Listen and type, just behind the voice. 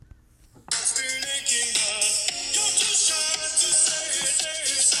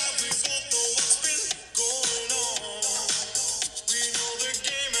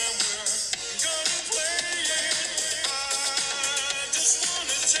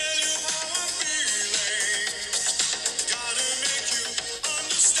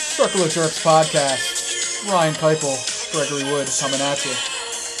Circle of Jerks podcast. Ryan Keipel, Gregory Wood coming at you.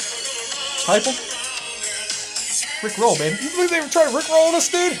 Keipel? Rick Roll, baby. You believe they were trying to Rick Roll us,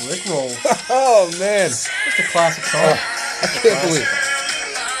 dude? Rick Roll. Oh, man. Just a classic song. I can't believe it.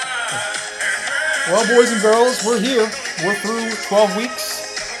 Well, boys and girls, we're here. We're through 12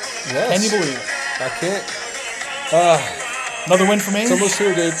 weeks. Yes. Can you believe it? I can't. Another win for me? It's almost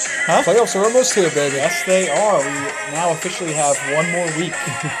here, dude. Huh? Playoffs are almost here, baby. Yes, they are. We now officially have one more week,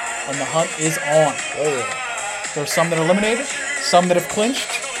 and the hunt is on. Oh, yeah. There's some that are eliminated, some that have clinched,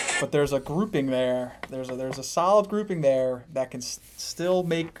 but there's a grouping there. There's a solid grouping there that can still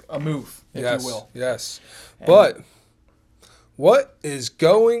make a move, if you will. Yes. But what is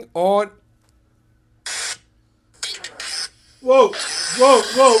going on? Whoa.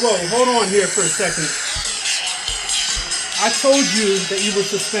 Hold on here for a second. I told you that you were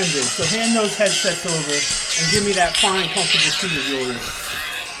suspended, so hand those headsets over and give me that fine, comfortable seat of yours.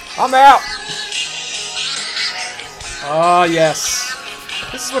 I'm out. Ah, yes.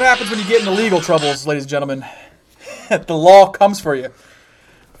 This is what happens when you get into legal troubles, ladies and gentlemen. The law comes for you.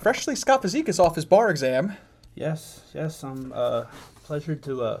 Freshly Scott Fazekas off his bar exam. Yes. I'm pleasured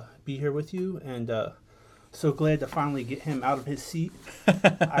to be here with you, and so glad to finally get him out of his seat.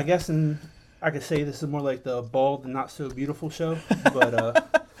 I guess I could say this is more like the bald and not so beautiful show, but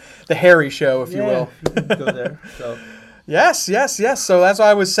The hairy show, if you will. you can go there. So Yes. So as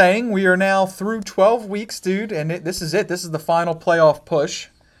I was saying, we are now through 12 weeks, dude, and this is it. This is the final playoff push.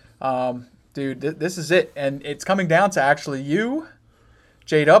 Dude, this is it. And it's coming down to actually you,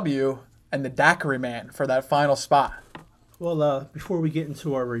 JW, and the Daiquiri Man for that final spot. well, before we get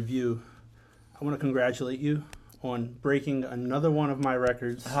into our review, I want to congratulate you on breaking another one of my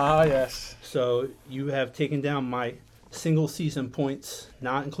records. Ah, yes. So you have taken down my single season points,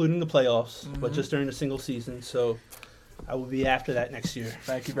 not including the playoffs, but just during the single season. So I will be after that next year.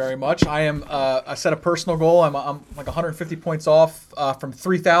 Thank you very much. I set a personal goal. I'm like 150 points off from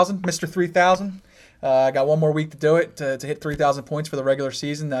 3,000, Mr. 3,000. I got one more week to do it, to hit 3,000 points for the regular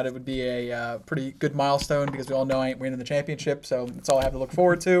season. That it would be a pretty good milestone because we all know I ain't winning the championship, so that's all I have to look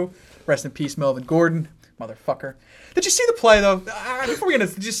forward to. Rest in peace, Melvin Gordon. Motherfucker. Did you see the play, though? Before we get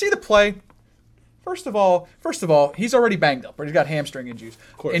into, did you see the play? First of all, he's already banged up, right? He's got hamstring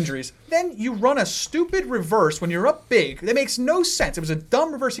injuries. Then you run a stupid reverse when you're up big. That makes no sense. It was a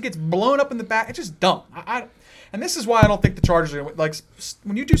dumb reverse. He gets blown up in the back. It's just dumb. And this is why I don't think the Chargers are going to, like,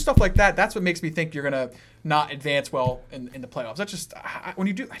 when you do stuff like that, that's what makes me think you're going to not advance well in the playoffs. That's just, when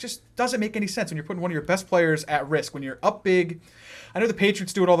you do, it just doesn't make any sense when you're putting one of your best players at risk. When you're up big, I know the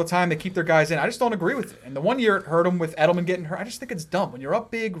Patriots do it all the time. They keep their guys in. I just don't agree with it. And the one year it hurt them with Edelman getting hurt. I just think it's dumb. When you're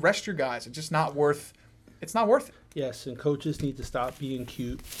up big, rest your guys. It's just not worth it. Yes, and coaches need to stop being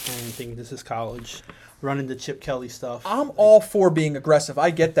cute and thinking this is college, running the Chip Kelly stuff. I'm all for being aggressive.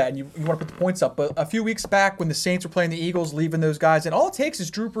 I get that, and you want to put the points up. But a few weeks back when the Saints were playing the Eagles, leaving those guys in, all it takes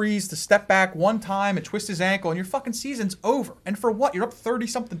is Drew Brees to step back one time and twist his ankle, and your fucking season's over. And for what? You're up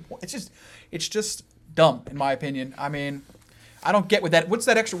 30-something points. It's just dumb, in my opinion. I mean, I don't get with that. What's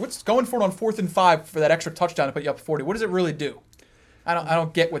that extra? What's going for it on 4th and 5 for that extra touchdown to put you up 40? What does it really do? I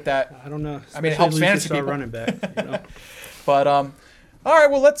don't get with that. I don't know. I mean, it helps fantasy people. Running back, you know? But all right.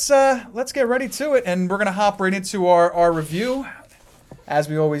 Well, let's get ready to it, and we're gonna hop right into our review, as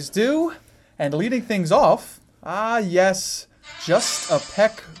we always do. And leading things off, yes, just a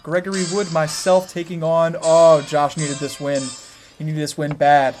peck. Gregory Wood, myself taking on. Oh, Josh needed this win. He needed this win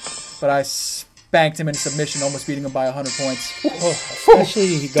bad, but I spanked him in submission, almost beating him by 100 points.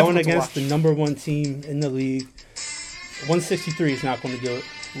 Especially going against the number one team in the league. 163 is not going to do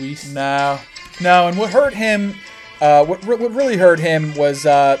it. No. And what hurt him, what really hurt him was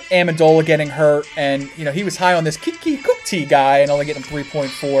Amendola getting hurt, and he was high on this Kiki Cooktie guy and only getting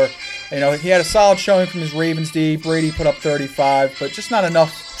 3.4. He had a solid showing from his Ravens D. Brady put up 35, but just not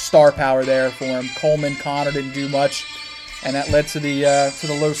enough star power there for him. Coleman, Connor didn't do much, and that led to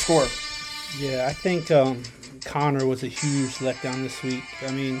the low score. Yeah, I think Connor was a huge letdown this week. I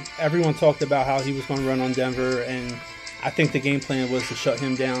mean, everyone talked about how he was going to run on Denver, and I think the game plan was to shut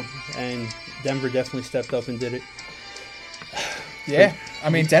him down, and Denver definitely stepped up and did it. Yeah, I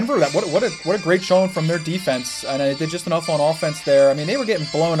mean, Denver, what a great showing from their defense, and they did just enough on offense there. I mean, they were getting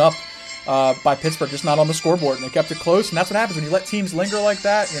blown up by Pittsburgh, just not on the scoreboard, and they kept it close, and that's what happens when you let teams linger like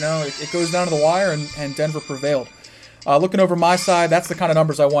that. It goes down to the wire, and Denver prevailed. Looking over my side, that's the kind of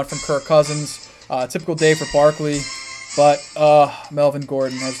numbers I want from Kirk Cousins. Typical day for Barkley, but Melvin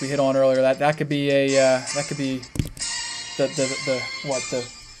Gordon, as we hit on earlier, that could be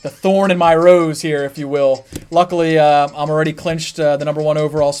the thorn in my rose here, if you will. Luckily, I'm already clinched the number one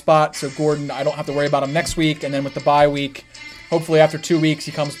overall spot, so Gordon, I don't have to worry about him next week, and then with the bye week, hopefully after 2 weeks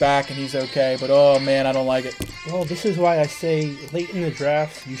he comes back and he's okay. But oh man, I don't like it. Well, this is why I say late in the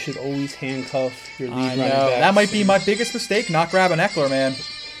draft, you should always handcuff your lead I running know backs. that might be my biggest mistake, not grabbing Eckler, man.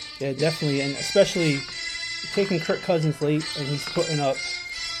 Yeah, definitely, and especially taking Kirk Cousins late, and he's putting up,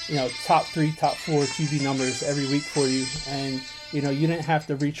 top 3, top 4 QB numbers every week for you, and you didn't have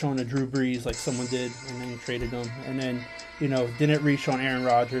to reach on a Drew Brees like someone did, and then traded them, and then didn't reach on Aaron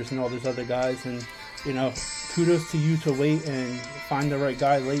Rodgers and all those other guys, and kudos to you to wait and find the right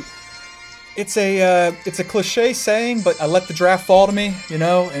guy late. It's a cliche saying, but I let the draft fall to me, and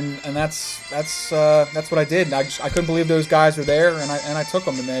that's what I did. And I couldn't believe those guys were there, and I took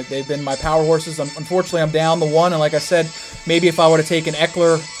them, and they've been my power horses. Unfortunately, I'm down the one, and like I said, maybe if I would have taken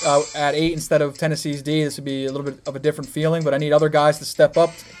Eckler at 8 instead of Tennessee's D, this would be a little bit of a different feeling. But I need other guys to step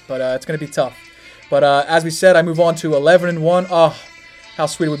up, but it's going to be tough. But as we said, I move on to 11-1. Oh, how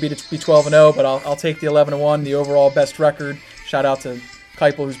sweet it would be to be 12-0, but I'll take the 11-1, the overall best record. Shout out to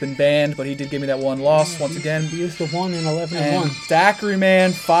Keipel, who's been banned, but he did give me that one loss once again. He is the 1 in 11-1. And Zachary,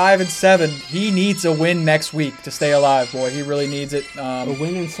 man, 5-7. He needs a win next week to stay alive, boy. He really needs it. A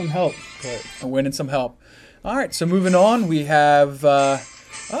win and some help. But... A win and some help. All right, so moving on, we have...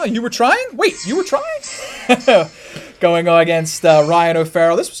 oh, you were trying? Wait, you were trying? Going against Ryan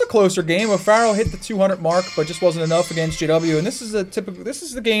O'Farrell. This was a closer game. O'Farrell hit the 200 mark, but just wasn't enough against JW. And this is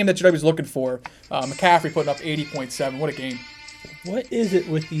the game that JW is looking for. McCaffrey putting up 80.7. What a game! What is it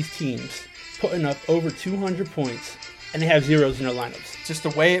with these teams putting up over 200 points and they have zeros in their lineups? Just the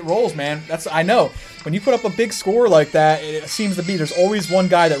way it rolls, man. I know. When you put up a big score like that, it seems to be there's always one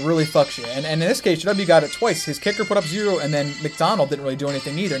guy that really fucks you. And in this case, JW got it twice. His kicker put up 0, and then McDonald didn't really do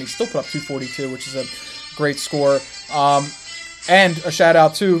anything either, and he still put up 242, which is a great score. And a shout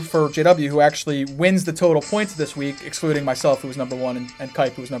out too for JW, who actually wins the total points this week, excluding myself, who was number 1, and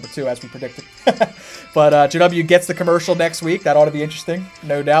Kipe, who was number 2, as we predicted. But JW gets the commercial next week. That ought to be interesting.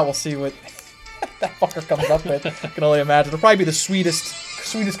 No doubt. We'll see what that fucker comes up with. I can only imagine. It'll probably be the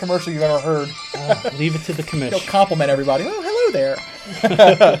sweetest commercial you've ever heard. Leave it to the commission. He'll compliment everybody. Oh, hello there.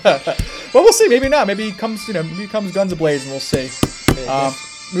 Well, we'll see. Maybe not. Maybe he comes, guns ablaze, and we'll see.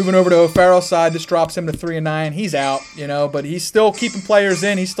 Moving over to O'Farrell's side, this drops him to 3-9. He's out, but he's still keeping players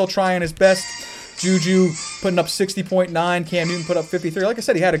in. He's still trying his best. Juju putting up 60.9. Cam Newton put up 53. Like I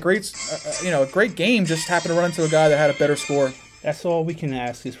said, he had a great game. Just happened to run into a guy that had a better score. That's all we can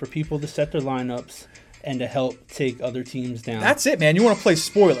ask is for people to set their lineups and to help take other teams down. That's it, man. You want to play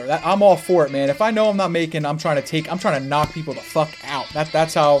spoiler. I'm all for it, man. If I know I'm not making, I'm trying to knock people the fuck out.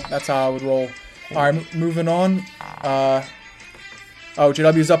 That's how I would roll. All right, moving on.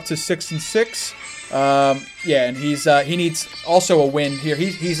 JW's up to 6-6. And he needs also a win here.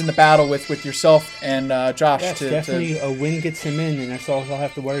 He's in the battle with yourself and Josh. Yes, definitely a win gets him in, and that's all he'll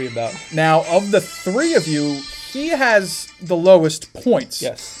have to worry about. Now, of the 3 of you, he has the lowest points.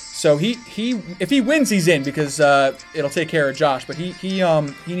 Yes. So he if he wins, he's in because it'll take care of Josh. But he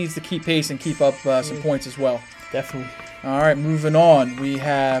needs to keep pace and keep up some points as well. Definitely. All right, moving on. We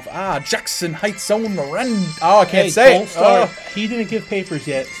have Jackson Heights own Miranda. Oh, I can't say don't it. start. He didn't give papers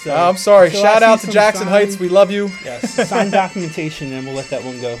yet. So I'm sorry. so Shout I out see to some Jackson signed- Heights. We love you. Yes, signed documentation, and we'll let that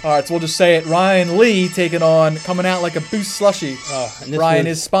one go. All right, so we'll just say it. Ryan Lee coming out like a Boost slushie. And this Ryan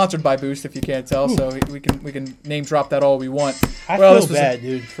was- is sponsored by Boost, if you can't tell, so we can name drop that all we want. I this feel was bad,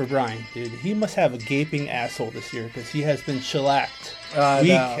 dude, for Brian. Dude, he must have a gaping asshole this year because he has been shellacked I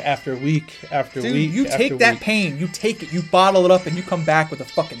week know. after week after Dude, week. you after take that week. pain, you take it, you bottle it up, and you come back with a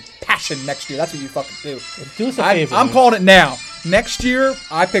fucking passion next year. That's what you fucking do. Do us a favor. I'm man. calling it now. Next year,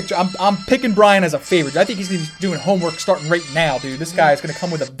 I'm picking Brian as a favorite. I think he's gonna be doing homework starting right now, dude. This guy is gonna come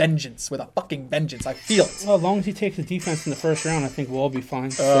with a vengeance, with a fucking vengeance. I feel it. Well, as long as he takes the defense in the first round, I think we'll all be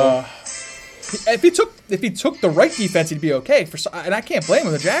fine. So. If he took the right defense, he'd be okay. And I can't blame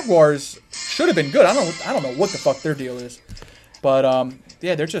him. The Jaguars should have been good. I don't know what the fuck their deal is, but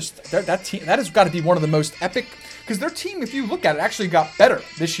that team that has got to be one of the most epic. Because their team, if you look at it, actually got better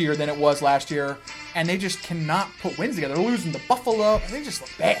this year than it was last year, and they just cannot put wins together. They're losing to Buffalo, and they just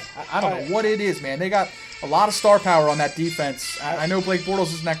look bad. I don't know what it is, man. They got a lot of star power on that defense. I know Blake Bortles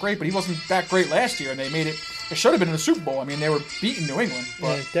isn't that great, but he wasn't that great last year, and they made it. It should have been in the Super Bowl. I mean, they were beating New England.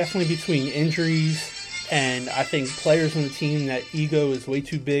 But. Yeah, definitely between injuries and I think players on the team that ego is way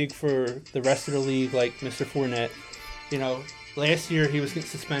too big for the rest of the league, like Mr. Fournette. Last year he was getting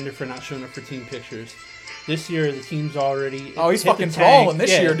suspended for not showing up for team pictures. This year, the team's already. Oh, he's hit the fucking tank. brawling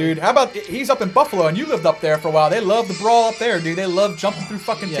this Yeah. year, dude. How about he's up in Buffalo and you lived up there for a while? They love the brawl up there, dude. They love jumping through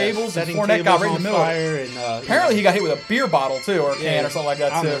fucking Yeah, tables. And setting Fournette got tables right in the on middle. fire and, Apparently, he got hit with a beer bottle too, or a can, or something like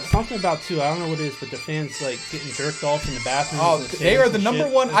that I don't too. know, something about too. I don't know what it is, but the fans like getting jerked off in the bathrooms. Oh, and the they are stands the and number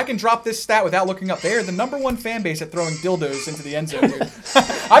shit. one. I can drop this stat without looking up. They are the number one fan base at throwing dildos into the end zone, dude.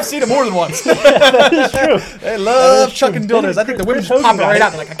 I've seen it more than once. That is true. They love is true. chucking dildos. I think the women Chris just pop it Hogan right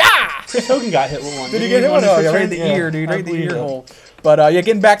got out. They're like, ah! Chris Hogan got hit with one. Did he get hit one? Oh, yeah, right in the ear, dude. Right in the ear hole. But yeah,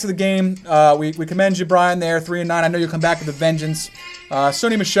 getting back to the game, we commend you, Brian. There, 3-9. I know you'll come back with a vengeance.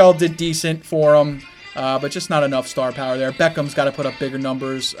 Sony Michel did decent for him, but just not enough star power there. Beckham's got to put up bigger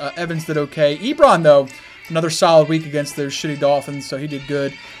numbers. Evans did okay. Ebron though, another solid week against those shitty Dolphins, so he did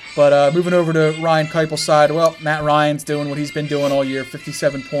good. But moving over to Ryan Keipel's side, well, Matt Ryan's doing what he's been doing all year,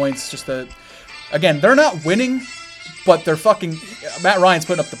 57 points. Again, they're not winning, but they're fucking. Matt Ryan's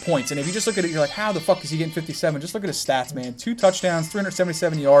putting up the points, and if you just look at it, you're like, how the fuck is he getting 57? Just look at his stats, man. 2 touchdowns,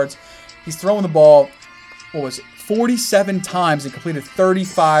 377 yards. He's throwing the ball. What was it? 47 times and completed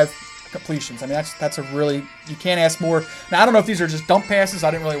 35 completions. I mean, that's a really, you can't ask more. Now, I don't know if these are just dump passes.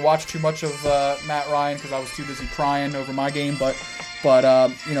 I didn't really watch too much of Matt Ryan because I was too busy crying over my game, but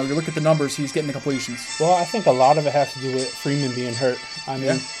you know, you look at the numbers, he's getting the completions. Well, I think a lot of it has to do with Freeman being hurt. I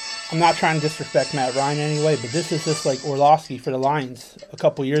mean, I'm not trying to disrespect Matt Ryan anyway, but this is just like Orlovsky for the Lions a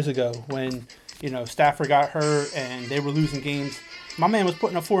couple years ago when, you know, Stafford got hurt and they were losing games. My man was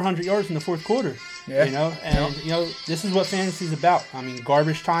putting up 400 yards in the fourth quarter. Yeah. You know, and you know, this is what fantasy's about. I mean,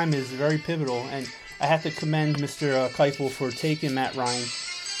 garbage time is very pivotal, and I have to commend Mr. Keifel for taking Matt Ryan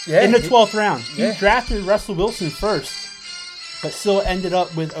in the 12th round. He drafted Russell Wilson first, but still ended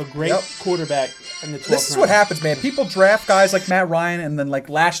up with a great quarterback in the 12th round. This is what happens, man. People draft guys like Matt Ryan, and then like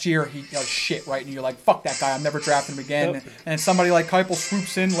last year he does shit, right? And you're like, fuck that guy, I'm never drafting him again. Yep. And somebody like Keipel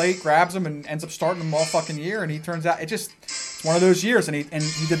swoops in late, grabs him, and ends up starting him all fucking year. And he turns out it's one of those years, and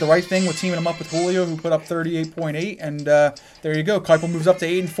he did the right thing with teaming him up with Julio, who put up 38.8, and there you go. Keipel moves up to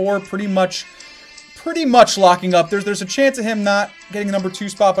 8-4, pretty much locking up. There's a chance of him not getting a number 2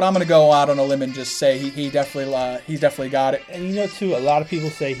 spot, but I'm gonna go out on a limb and just say he definitely got it. And you know, too, a lot of people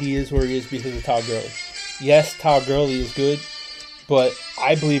say he is where he is because of Todd Gurley. Yes, Todd Gurley is good, but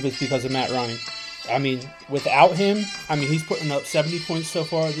I believe it's because of Matt Ryan. I mean, without him, I mean, he's putting up 70 points so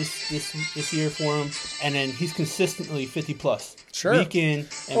far this year for him, and then he's consistently 50 plus. Sure. Week in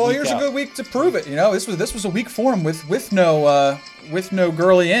and Well, week here's out. a good week to prove it. You know, this was a week for him with no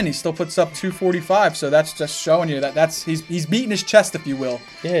Gurley in. He still puts up 245, so that's just showing you that's he's beating his chest, if you will.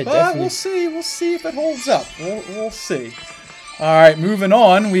 Yeah, But definitely. we'll see if it holds up. We'll see. All right, moving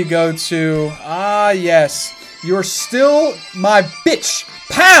on. We go to yes, you're still my bitch.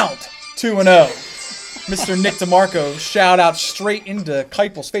 Pound 2-0. Mr. Nick DeMarco, shout out straight into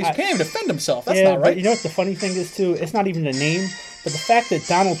Keipel's face. He can't even defend himself. That's not right. But you know what the funny thing is, too? It's not even the name, but the fact that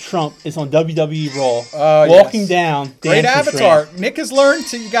Donald Trump is on WWE Raw, walking yes. down. Great Dancer's avatar. ramp. Nick has learned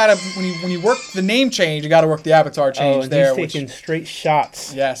to you gotta when you work the name change, you gotta work the avatar change Oh, and there. he's taking straight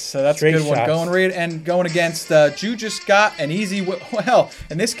shots. Yes, so that's Straight a good one. shots. Going against Juju Scott, an easy. Well,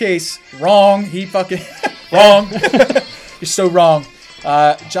 in this case, wrong. He fucking wrong. You're so wrong.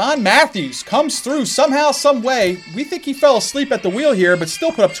 John Matthews comes through somehow, some way. We think he fell asleep at the wheel here, but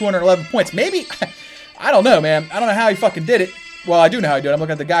still put up 211 points. Maybe, I don't know, man. I don't know how he fucking did it. Well, I do know how he did it. I'm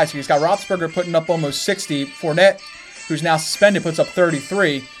looking at the guys. He's got Roethlisberger putting up almost 60. Fournette, who's now suspended, puts up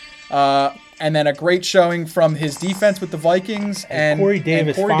 33. And then a great showing from his defense with the Vikings. And Corey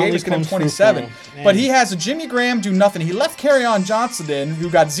Davis finally getting comes through 27. for him. Man. But he has a Jimmy Graham do nothing. He left Kerryon Johnson in, who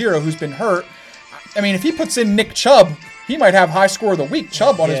got 0, who's been hurt. I mean, if he puts in Nick Chubb, he might have high score of the week.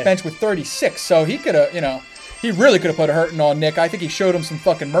 Chubb on his bench with 36. So he could have, he really could have put a hurting on Nick. I think he showed him some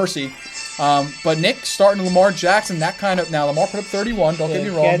fucking mercy. But Nick starting Lamar Jackson, now Lamar put up 31. Don't get me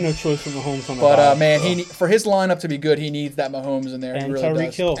wrong. He had no choice from Mahomes on the But bottom, man, for his lineup to be good, he needs that Mahomes in there. And he really Tyreek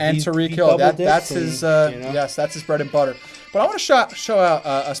does. Hill. And He Tyreek Hill. double That's dips his. and, Yes, that's his bread and butter. But I want to show out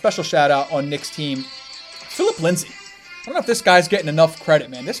a special shout out on Nick's team, Philip Lindsay. I don't know if this guy's getting enough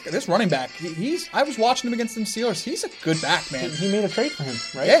credit, man. This running back, I was watching him against the Steelers. He's a good back, man. He made a trade for him,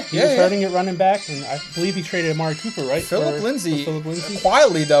 right? Yeah, he was hurting at running back, and I believe he traded Amari Cooper, right? Philip Lindsay, Philip Lindsay.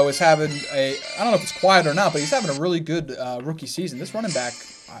 quietly, though, is having I don't know if it's quiet or not, but he's having a really good rookie season. This running back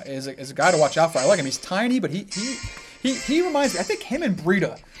is a guy to watch out for. I like him. He's tiny, but he reminds me, I think him and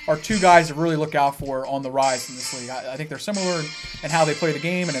Breida are two guys to really look out for on the rise in this league. I think they're similar in how they play the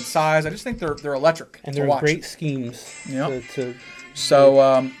game and in size. I just think they're electric And to they're watch. great schemes. Yep. To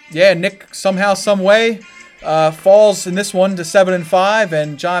So Nick somehow, some way falls in this one to 7-5,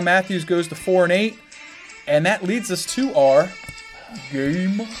 and John Matthews goes to 4-8, and that leads us to our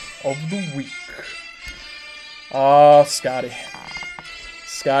game of the week. Oh, Scotty.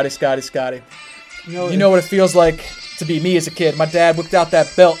 Scotty. You know what it feels like to be me as a kid. My dad whipped out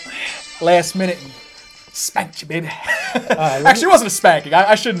that belt last minute and spanked you, baby. Actually, it wasn't a spanking.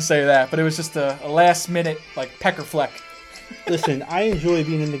 I shouldn't say that, but it was just a last minute, like, pecker fleck. Listen, I enjoy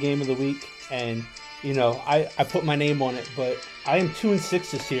being in the game of the week, and, I put my name on it, but I am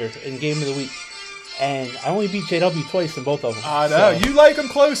 2-6 this year in game of the week. And I only beat JW twice in both of them. I know. You like them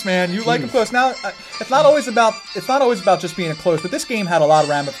close, man. You like them close. Now, it's not always about just being close, but this game had a lot of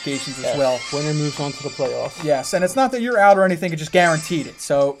ramifications as well. Winner moves on to the playoffs. Yes, and it's not that you're out or anything; it just guaranteed it.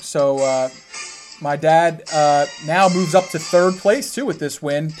 So my dad now moves up to third place too with this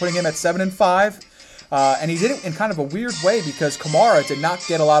win, putting him at 7-5. And he did it in kind of a weird way because Kamara did not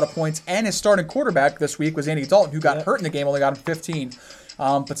get a lot of points, and his starting quarterback this week was Andy Dalton, who got hurt in the game, only got him 15.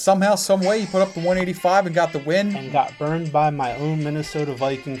 But somehow, some way, he put up the 185 and got the win. And got burned by my own Minnesota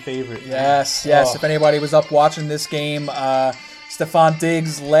Viking favorite. Yes. Oh. If anybody was up watching this game, Stephon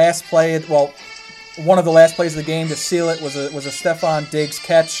Diggs' last play, one of the last plays of the game to seal it was a Stephon Diggs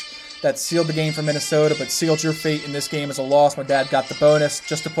catch that sealed the game for Minnesota, but sealed your fate in this game as a loss. My dad got the bonus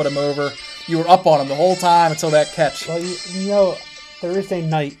just to put him over. You were up on him the whole time until that catch. Well, Thursday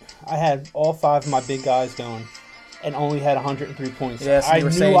night, I had all 5 of my big guys going and only had 103 points. Yes, I you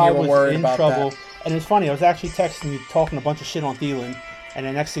were knew saying I you were was worried in about trouble. that. And it's funny, I was actually texting you, talking a bunch of shit on Thielen, and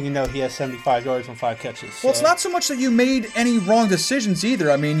the next thing you know, he has 75 yards on 5 catches. Well, it's not so much that you made any wrong decisions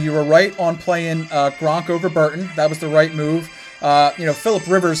either. I mean, you were right on playing Gronk over Burton. That was the right move. Phillip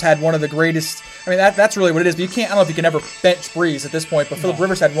Rivers had one of the greatest. I mean, that's really what it is. But I don't know if you can ever bench Breeze at this point. But Phillip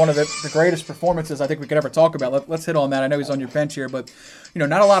Rivers had one of the greatest performances I think we could ever talk about. Let's hit on that. I know he's on your bench here, but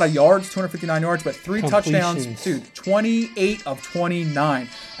not a lot of yards, 259 yards, but 3 touchdowns. Dude, 28 of 29,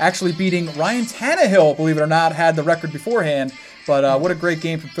 actually beating Ryan Tannehill. Believe it or not, had the record beforehand. But what a great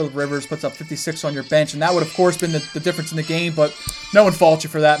game from Phillip Rivers. Puts up 56 on your bench, and that would, of course, been the difference in the game. But no one faults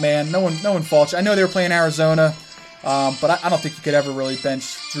you for that, man. No one faults you. I know they were playing Arizona. But I don't think you could ever really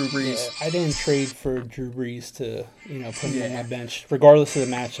bench Drew Brees. Yeah, I didn't trade for Drew Brees to, put him on my bench, regardless of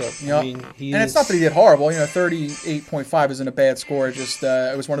the matchup. Yep. I mean, it's not that he did horrible. 38.5 isn't a bad score. It just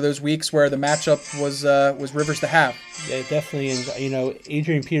it was one of those weeks where the matchup was Rivers to have. Yeah, definitely. And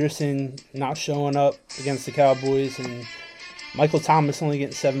Adrian Peterson not showing up against the Cowboys, and Michael Thomas only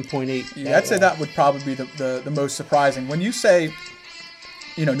getting 7.8. Yeah, I'd say that would probably be the most surprising. When you say,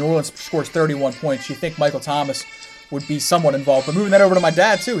 New Orleans scores 31 points, you think Michael Thomas would be somewhat involved. But moving that over to my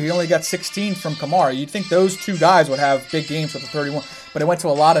dad, too, he only got 16 from Kamara. You'd think those two guys would have big games with the 31, but it went to a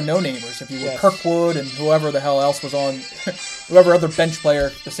lot of no-namers. If you were Kirkwood and whoever the hell else was on, whoever other bench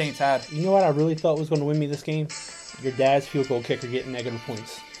player the Saints had. You know what I really thought was going to win me this game? Your dad's field goal kicker getting negative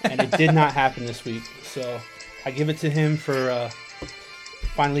points. And it did not happen this week. So I give it to him for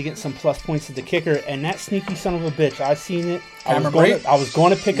finally getting some plus points at the kicker. And that sneaky son of a bitch, I seen it. I was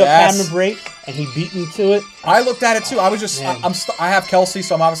going to pick up Cameron Brate, and he beat me to it. I looked at it too. I was just, I have Kelsey,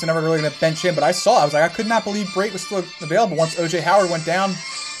 so I'm obviously never really going to bench him. But I was like, I could not believe Brate was still available once O.J. Howard went down,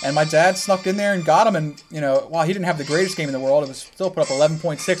 and my dad snuck in there and got him. And while he didn't have the greatest game in the world, it was still put up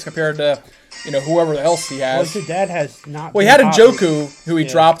 11.6 compared to whoever else he has. Well, your dad has not. Well, he had Njoku, who he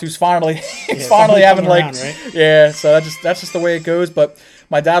dropped, who's finally having around, right? So that's just the way it goes. But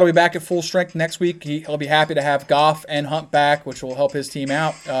my dad will be back at full strength next week. He'll be happy to have Goff and Hunt back, which will help his team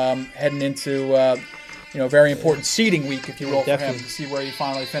out heading into a very important seeding week, if you will, for him to see where he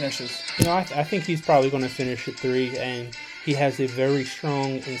finally finishes. I think he's probably going to finish at 3, and he has a very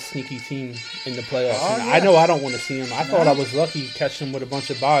strong and sneaky team in the playoffs. I know I don't want to see him. I thought I was lucky catching him with a bunch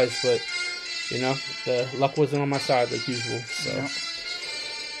of buys, but the luck wasn't on my side like usual. So. Yeah.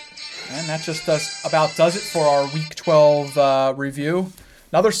 And that just does it for our Week 12 review.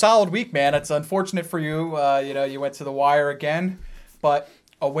 Another solid week, man. It's unfortunate for you. You went to the wire again, but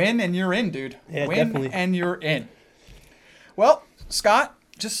a win and you're in, dude. Yeah, win definitely. And you're in. Well, Scott,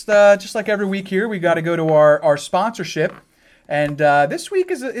 just like every week here, we got to go to our sponsorship, and this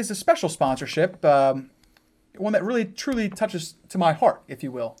week is a special sponsorship, one that really truly touches to my heart, if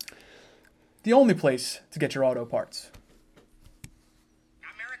you will. The only place to get your auto parts.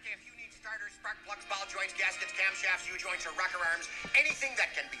 Ball joints, gaskets, camshafts, U-joints, or rocker arms, anything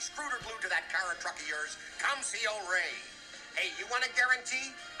that can be screwed or glued to that car or truck of yours, come see O'Ray. Hey, you want a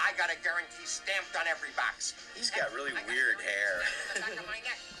guarantee? I got a guarantee stamped on every box. He's got really weird hair. The back of my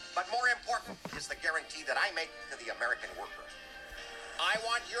neck. But more important is the guarantee that I make to the American worker. I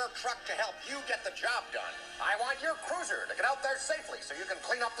want your truck to help you get the job done. I want your cruiser to get out there safely so you can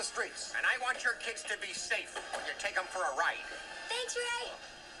clean up the streets. And I want your kids to be safe when you take them for a ride. Thanks, Ray.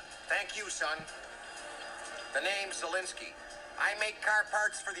 Thank you, son. The name's Zelensky. I make car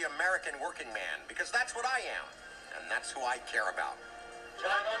parts for the American working man because that's what I am. and that's who I care about.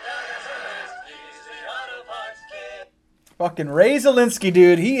 Fucking Ray Zielinski,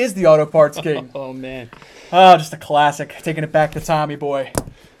 dude. He is the auto parts king. Oh man. Oh, just a classic. Taking it back to Tommy boy.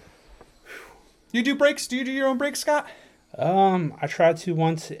 You do brakes? Do you do your own brakes, Scott? I tried to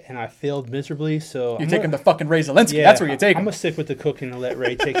once and I failed miserably. So You're taking the fucking Ray Zielinski. That's where you take I'm him. gonna stick with the cooking and let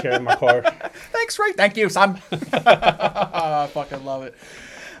Ray take care of my car. Thanks, Ray. Thank you, son. I fucking love it.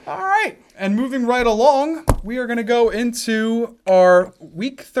 All right. And moving right along, we are going to go into our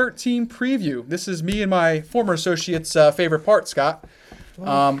Week 13 preview. This is me and my former associate's favorite part, Scott.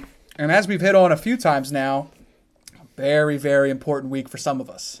 And as we've hit on a few times now, very, very important week for some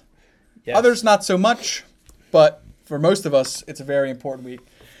of us. Yes. Others, not so much, but for most of us, it's a very important week.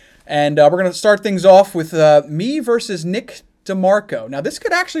 And we're going to start things off with me versus Nick DeMarco. Now, this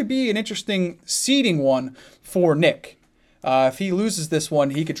could actually be an interesting seeding one for Nick. If he loses this one,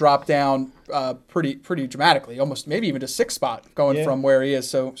 he could drop down pretty dramatically, almost maybe even to 6th spot, going from where he is.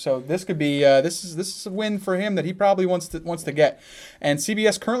 So this could be this is a win for him that he probably wants to get. And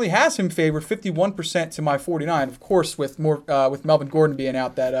CBS currently has him favored 51% to my 49. Of course, with Melvin Gordon being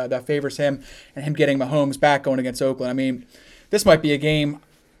out, that favors him, and him getting Mahomes back going against Oakland. I mean, this might be a game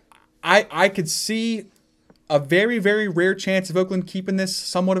I could see a very, very rare chance of Oakland keeping this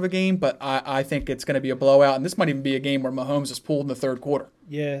somewhat of a game, but I think it's going to be a blowout, and this might even be a game where Mahomes is pulled in the third quarter.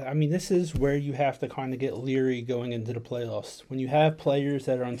 Yeah, I mean, this is where you have to kind of get leery going into the playoffs. When you have players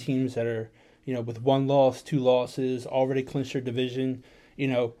that are on teams that are, with 1 loss, 2 losses, already clinched their division,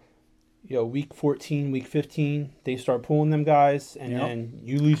 week 14, week 15, they start pulling them guys, and then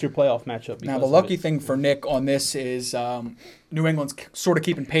you lose your playoff matchup. Now, the lucky thing for Nick on this is New England's sort of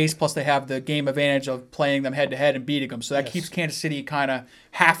keeping pace, plus they have the game advantage of playing them head-to-head and beating them. So that keeps Kansas City kind of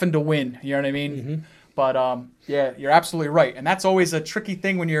having to win. You know what I mean? Mm-hmm. But, yeah, you're absolutely right. And that's always a tricky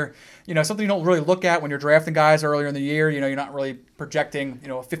thing when you're, something you don't really look at when you're drafting guys earlier in the year. You're not really projecting, a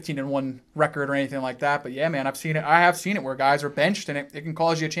 15-1 record or anything like that. But, yeah, man, I've seen it. I have seen it where guys are benched, and it can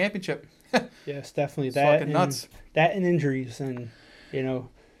cause you a championship. Yes, definitely. It's that fucking nuts. That and injuries, and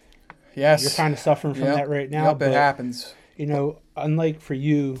yes, you're kind of suffering from that right now. Yep, but it happens. Unlike for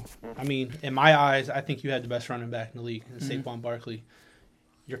you, I mean, in my eyes, I think you had the best running back in the league, Saquon Barkley.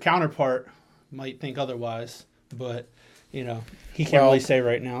 Your counterpart might think otherwise, but he can't really say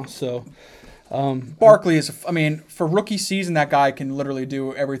right now. So Barkley is, for rookie season, that guy can literally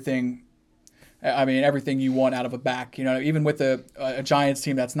do everything. Everything you want out of a back. Even with a Giants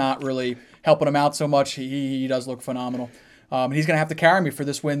team that's not really helping him out so much, he does look phenomenal. And he's going to have to carry me for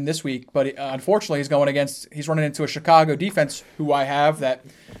this win this week. But unfortunately, he's running into a Chicago defense who I have that,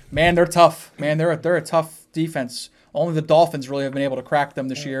 man, they're tough. Man, they're a tough defense. Only the Dolphins really have been able to crack them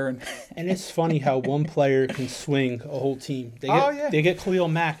this year. And it's funny how one player can swing a whole team. They get Khalil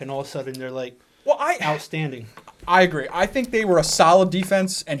Mack, and all of a sudden they're like, outstanding. I agree. I think they were a solid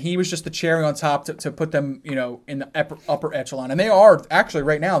defense, and he was just the cherry on top to put them, in the upper echelon. And they are actually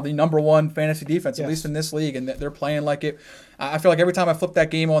right now the number 1 fantasy defense, at least in this league, and they're playing like it. I feel like every time I flip that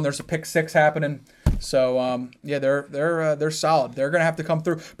game on, there's a pick 6 happening. So they're solid. They're gonna have to come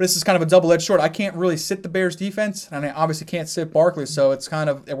through. But this is kind of a double-edged sword. I can't really sit the Bears defense, and I obviously can't sit Barkley. So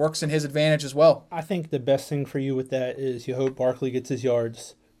it works in his advantage as well. I think the best thing for you with that is you hope Barkley gets his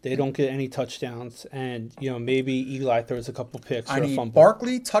yards. They don't get any touchdowns, and maybe Eli throws a couple picks or a fumble.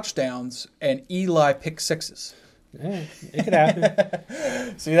 Barkley touchdowns and Eli pick 6s. Yeah, it could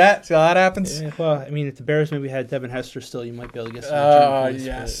happen. See that? See how that happens? Yeah, well, if the Bears maybe had Devin Hester still, you might be able to get some points.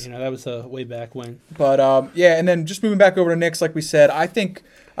 Yes. But, that was a way back when. But and then just moving back over to Knicks, like we said, I think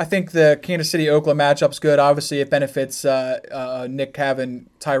the Kansas City Oakland matchup's good. Obviously, it benefits Nick having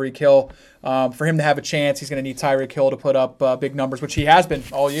Tyreek Hill. For him to have a chance, he's going to need Tyreek Hill to put up big numbers, which he has been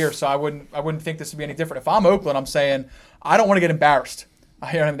all year. So I wouldn't think this would be any different. If I'm Oakland, I'm saying I don't want to get embarrassed.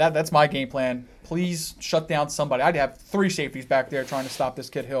 That's my game plan. Please shut down somebody. I'd have 3 safeties back there trying to stop this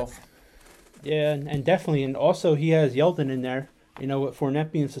kid Hill. Yeah, and definitely. And also, he has Yeldon in there. With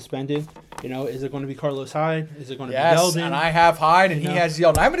Fournette being suspended, is it going to be Carlos Hyde? Is it going to be Yeldon? Yes, and I have Hyde, and he has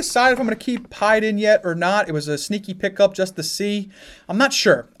Yeldon. I haven't decided if I'm going to keep Hyde in yet or not. It was a sneaky pickup just to see. I'm not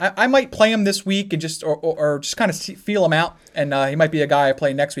sure. I might play him this week and just kind of feel him out, and he might be a guy I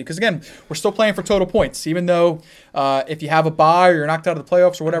play next week. Because, again, we're still playing for total points. Even though if you have a bye or you're knocked out of the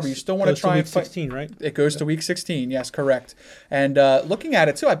playoffs or whatever, you still want to try and fight. Week 16, right? It goes to week 16. Yes, correct. And looking at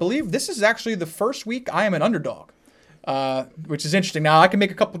it, too, I believe this is actually the first week I am an underdog. Which is interesting. Now I can make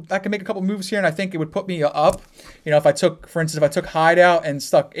a couple moves here, and I think it would put me up. If I took Hyde out and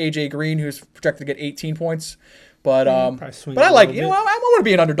stuck AJ Green, who's projected to get 18 points, But probably swing but I it a like little bit. I want to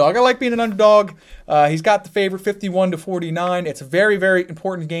be an underdog. I like being an underdog. He's got the favorite 51-49. It's a very very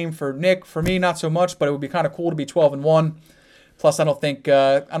important game for Nick. For me, not so much, but it would be kind of cool to be 12-1. Plus, I don't think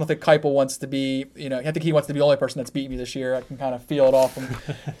Keipel wants to be. I think he wants to be the only person that's beat me this year. I can kind of feel it off him.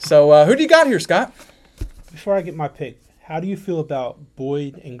 So, who do you got here, Scott? Before I get my pick, how do you feel about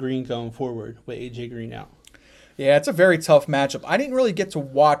Boyd and Green going forward with AJ Green out? Yeah, it's a very tough matchup. I didn't really get to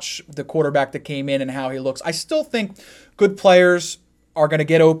watch the quarterback that came in and how he looks. I still think good players are going to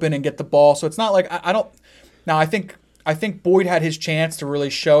get open and get the ball. So it's not like I don't. Now I think Boyd had his chance to really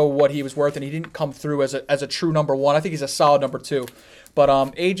show what he was worth, and he didn't come through as a true number one. I think he's a solid number two. But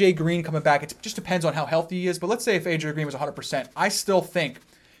AJ Green coming back, it just depends on how healthy he is. But let's say if AJ Green was 100%, I still think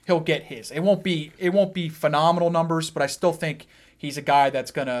he'll get his. It won't be phenomenal numbers, but I still think he's a guy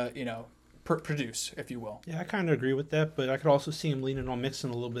that's gonna produce, if you will. Yeah, I kind of agree with that, but I could also see him leaning on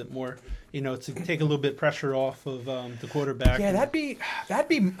Mixon a little bit more, to take a little bit pressure off of the quarterback. Yeah, that'd be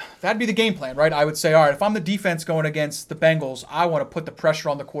the game plan, right? I would say, all right, if I'm the defense going against the Bengals, I want to put the pressure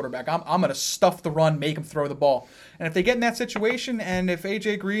on the quarterback. I'm going to stuff the run, make him throw the ball. And if they get in that situation, and if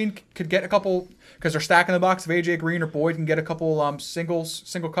AJ Green could get a couple, because they're stacking the box, if AJ Green or Boyd can get a couple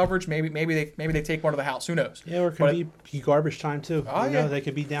single coverage, maybe they take one to the house. Who knows? Yeah, or it could be garbage time too. Oh, yeah. They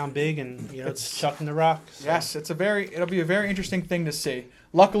could be down big and it's chucking the rock. So. Yes, it'll be a very interesting thing to see.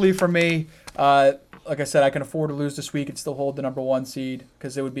 Luckily for me, like I said, I can afford to lose this week and still hold the number one seed,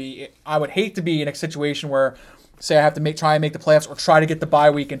 because I would hate to be in a situation where, say, I have to try and make the playoffs or try to get the bye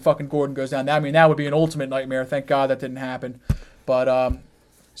week and fucking Gordon goes down. That would be an ultimate nightmare. Thank God that didn't happen. But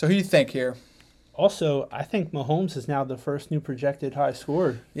so who do you think here? Also, I think Mahomes is now the first new projected high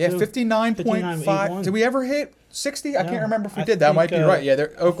scorer. Yeah, 59.5. Did we ever hit 60? I can't remember if we did. That might be right. Yeah,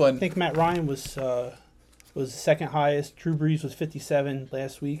 Oakland. I think Matt Ryan was the second highest. Drew Brees was 57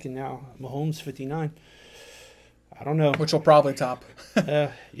 last week, and now Mahomes 59. I don't know. Which will probably top.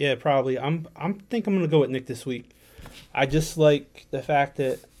 Yeah, probably. I'm think I'm gonna go with Nick this week. I just like the fact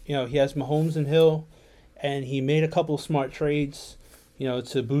that he has Mahomes and Hill, and he made a couple smart trades,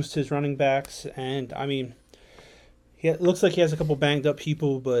 to boost his running backs. And I mean, it looks like he has a couple banged up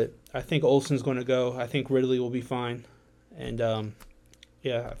people, but I think Olsen's going to go. I think Ridley will be fine, and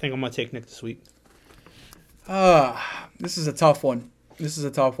yeah, I think I'm gonna take Nick this week. This is a tough one.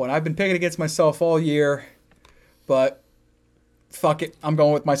 I've been picking against myself all year, but fuck it. I'm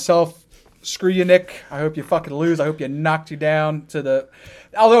going with myself. Screw you, Nick. I hope you fucking lose. I hope you knocked you down to the...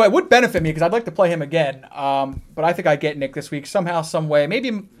 Although it would benefit me because I'd like to play him again. But I think I get Nick this week somehow, some way.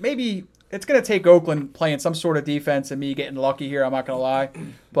 Maybe it's going to take Oakland playing some sort of defense and me getting lucky here. I'm not going to lie.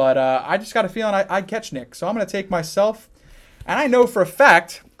 But I just got a feeling I'd catch Nick. So I'm going to take myself. And I know for a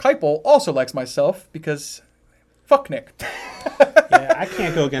fact Keipel also likes myself because fuck Nick. Yeah, I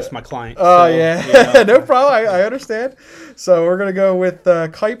can't go against my client. Oh, yeah. No problem. I understand. So we're going to go with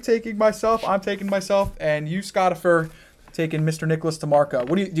Kipe taking myself. I'm taking myself. And you, Scottifer, taking Mr. Nicholas DeMarco.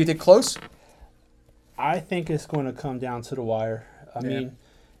 What do you think close? I think it's going to come down to the wire. I mean,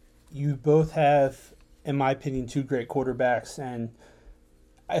 you both have, in my opinion, two great quarterbacks. And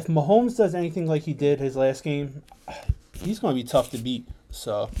if Mahomes does anything like he did his last game, he's going to be tough to beat.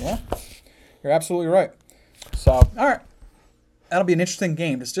 So yeah, you're absolutely right. So, all right. That'll be an interesting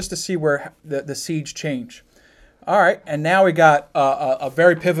game. It's just to see where the siege change. All right, and now we got a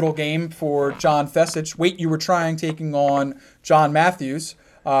very pivotal game for John Fessich. Wait, you were trying taking on John Matthews.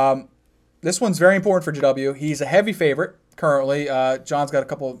 This one's very important for JW. He's a heavy favorite currently. John's got a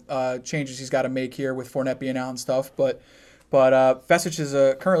couple changes he's got to make here with Fournette being out and stuff. But Fessich is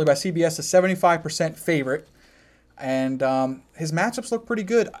currently by CBS a 75% favorite. And his matchups look pretty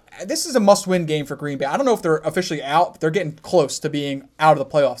good. This is a must-win game for Green Bay. I don't know if they're officially out, but they're getting close to being out of the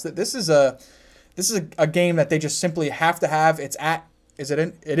playoffs. This is a game that they just simply have to have. It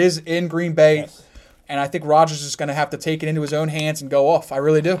is in Green Bay, yes. And I think Rodgers is going to have to take it into his own hands and go off. I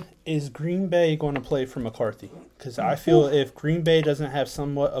really do. Is Green Bay going to play for McCarthy? Because I feel if Green Bay doesn't have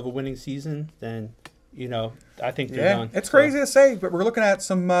somewhat of a winning season, then I think they're done. It's crazy to say, but we're looking at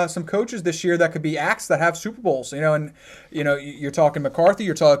some coaches this year that could be axed that have Super Bowls. And you're talking McCarthy,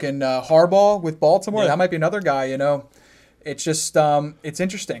 you're talking Harbaugh with Baltimore. Yeah. That might be another guy. It's just it's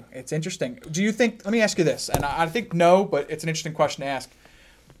interesting. It's interesting. Do you think? Let me ask you this, and I think no, but it's an interesting question to ask.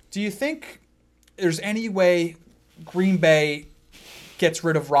 Do you think there's any way Green Bay gets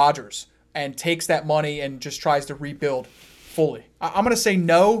rid of Rodgers and takes that money and just tries to rebuild fully? I'm going to say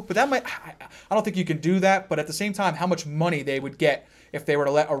no, but I don't think you can do that. But at the same time, how much money they would get if they were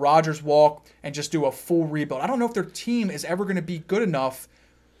to let a Rodgers walk and just do a full rebuild. I don't know if their team is ever going to be good enough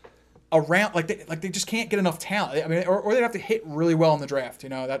around like they just can't get enough talent. I mean, or they'd have to hit really well in the draft. You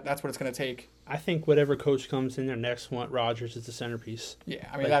know, that's what it's going to take. I think whatever coach comes in there next want Rodgers as the centerpiece. Yeah,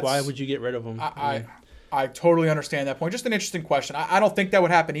 I mean, Like, why would you get rid of him? I totally understand that point. Just an interesting question. I don't think that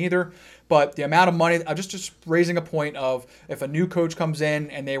would happen either, but the amount of money, I'm just raising a point of if a new coach comes in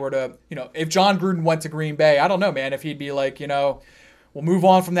and they were to, if John Gruden went to Green Bay, I don't know, man, if he'd be like, we'll move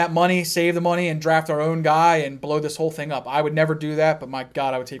on from that money, save the money, and draft our own guy and blow this whole thing up. I would never do that, but my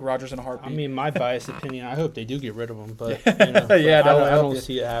God, I would take Rodgers in a heartbeat. I mean, my biased opinion, I hope they do get rid of him, but Yeah, no, I I hope don't you-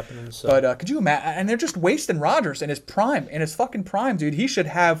 see it happening. So. But could you imagine? And they're just wasting Rodgers in his prime, fucking prime, dude. He should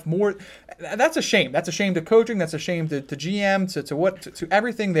have more. That's a shame. That's a shame to coaching. That's a shame to GM, to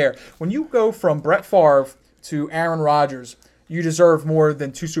everything there. When you go from Brett Favre to Aaron Rodgers, you deserve more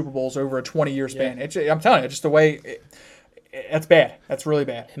than 2 Super Bowls over a 20-year span. Yeah. I'm telling you, just the way. That's bad. That's really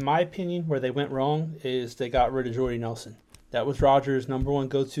bad. In my opinion, where they went wrong is they got rid of Jordy Nelson. That was Rodgers' number one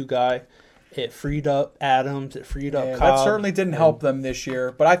go-to guy. It freed up Adams. It freed up Cobb. That certainly didn't help them this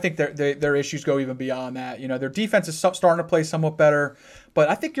year. But I think their issues go even beyond that. Their defense is starting to play somewhat better. But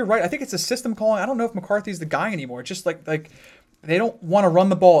I think you're right. I think it's a system calling. I don't know if McCarthy's the guy anymore. It's just like they don't want to run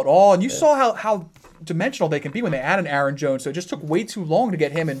the ball at all. And you saw how dimensional they can be when they add an Aaron Jones. So it just took way too long to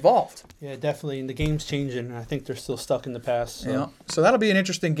get him involved. Yeah, definitely. And the game's changing. And I think they're still stuck in the past. So. Yeah. So that'll be an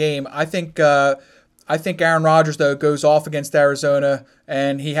interesting game. I think Aaron Rodgers, though, goes off against Arizona,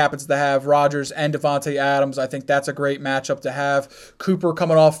 and he happens to have Rodgers and Devontae Adams. I think that's a great matchup to have. Cooper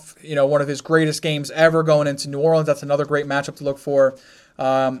coming off, one of his greatest games ever going into New Orleans. That's another great matchup to look for.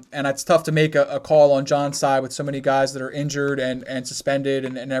 And it's tough to make a call on John's side with so many guys that are injured and suspended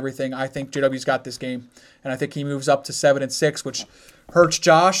and everything. I think JW's got this game, and I think he moves up to 7-6, which hurts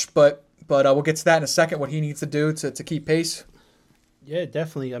Josh, but we'll get to that in a second, what he needs to do to keep pace. Yeah,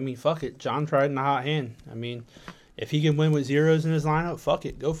 definitely. I mean, fuck it. John's riding the hot hand. I mean, if he can win with zeros in his lineup, fuck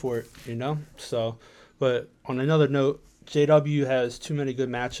it. Go for it, So, but on another note, JW has too many good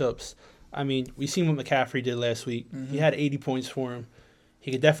matchups. I mean, we seen what McCaffrey did last week. Mm-hmm. He had 80 points for him.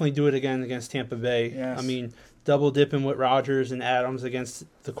 He could definitely do it again against Tampa Bay. Yes. I mean, double dipping with Rodgers and Adams against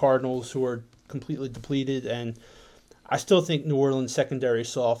the Cardinals, who are completely depleted. And I still think New Orleans secondary is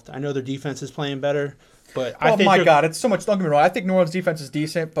soft. I know their defense is playing better. But I think my God, it's so much. Don't get me wrong. I think New Orleans defense is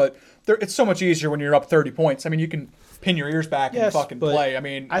decent, but it's so much easier when you're up 30 points. I mean, you can pin your ears back and fucking play.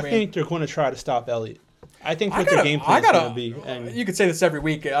 I think they're going to try to stop Elliott. I think what their game plan is going to be. And you could say this every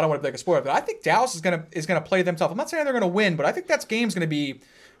week. I don't want to be like a spoiler, but I think Dallas is going to play them tough. I'm not saying they're going to win, but I think that game's going to be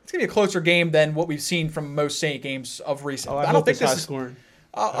a closer game than what we've seen from most Saint games of recent. I don't think this is scoring.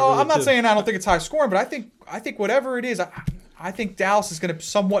 I'm not saying I don't think it's high scoring, but I think whatever it is. I think Dallas is going to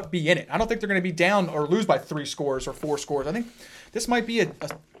somewhat be in it. I don't think they're going to be down or lose by 3 scores or 4 scores. I think this might be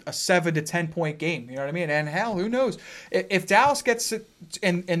a 7 to 10 point game. You know what I mean? And hell, who knows? If Dallas gets it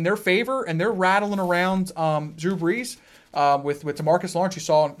in their favor and they're rattling around Drew Brees with DeMarcus Lawrence, you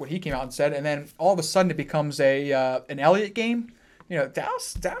saw what he came out and said, and then all of a sudden it becomes an Elliott game.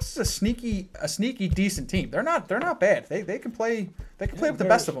 Dallas is a sneaky decent team. They're not bad. They can play with the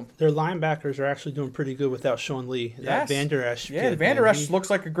best of them. Their linebackers are actually doing pretty good without Sean Lee. That Van Der Esch. Yeah, Van Der Esch looks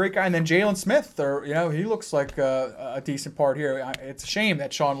like a great guy, and then Jalen Smith, he looks like a decent part here. It's a shame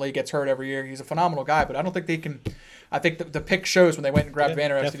that Sean Lee gets hurt every year. He's a phenomenal guy, but I don't think they can. I think the pick shows when they went and grabbed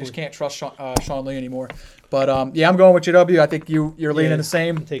Van Der Esch, they just can't trust Sean Lee anymore. But I'm going with JW. I think you're leaning the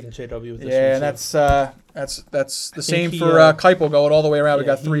same. I'm taking JW with this one. And that's the same for Keipel going all the way around. We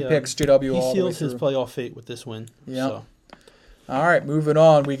got 3 picks. JW all the way through. He seals his playoff fate with this win. Yeah. So. All right, moving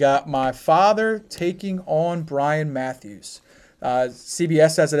on. We got my father taking on Brian Matthews.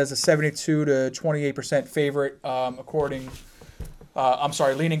 CBS has it as a 72 to 28% favorite,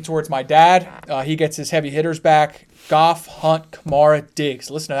 leaning towards my dad. He gets his heavy hitters back. Goff, Hunt, Kamara,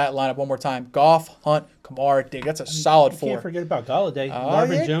 Diggs. Listen to that lineup one more time. Goff, Hunt, Kamara, Diggs. That's a solid 4. Can't forget about Galladay.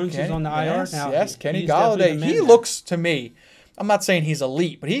 Marvin Jones is on the IR now. Yes, Kenny Galladay. He looks to me, I'm not saying he's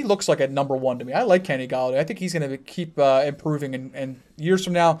elite, but he looks like a number 1 to me. I like Kenny Galladay. I think he's going to keep improving. And years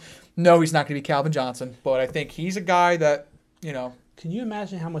from now, no, he's not going to be Calvin Johnson. But I think he's a guy that, Can you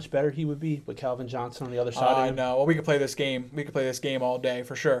imagine how much better he would be with Calvin Johnson on the other side of him? I know. Well, we could play this game. We could play this game all day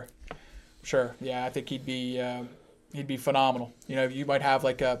for sure. Sure. Yeah, I think he'd be phenomenal. You might have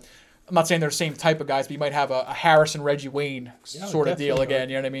like a. I'm not saying they're the same type of guys, but you might have a Harrison Reggie Wayne sort of deal again.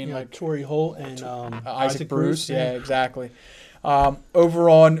 You know what I mean? Like Torrey Holt and Isaac Bruce. Yeah, exactly. Over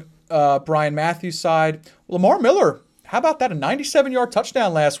on Brian Matthews' side, Lamar Miller. How about that? A 97-yard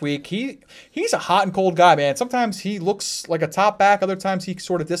touchdown last week. He's a hot and cold guy, man. Sometimes he looks like a top back. Other times he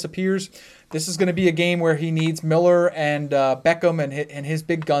sort of disappears. This is going to be a game where he needs Miller and Beckham and his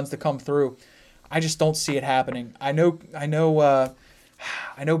big guns to come through. I just don't see it happening. I know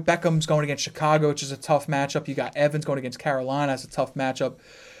I know Beckham's going against Chicago, which is a tough matchup. You got Evans going against Carolina. That's a tough matchup.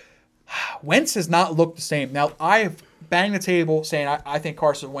 Wentz has not looked the same. Now, I have banged the table saying I think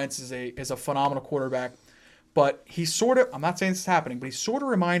Carson Wentz is a phenomenal quarterback. But he sort of, I'm not saying this is happening, but he sort of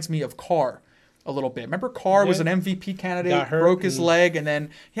reminds me of Carr a little bit. Remember Carr was an MVP candidate, broke his leg, and then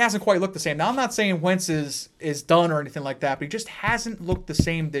he hasn't quite looked the same. Now, I'm not saying Wentz is done or anything like that, but he just hasn't looked the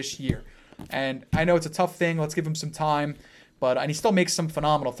same this year. And I know it's a tough thing. Let's give him some time. And he still makes some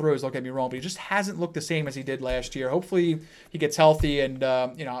phenomenal throws, don't get me wrong, but he just hasn't looked the same as he did last year. Hopefully he gets healthy. And,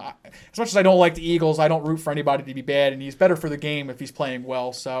 as much as I don't like the Eagles, I don't root for anybody to be bad. And he's better for the game if he's playing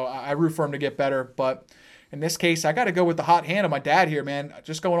well. So I root for him to get better. But in this case, I got to go with the hot hand of my dad here, man.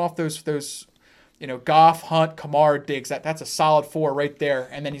 Just going off those Goff, Hunt, Kamara, Diggs. That's a solid 4 right there.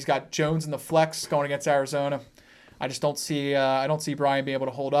 And then he's got Jones in the flex going against Arizona. I just don't see Brian being able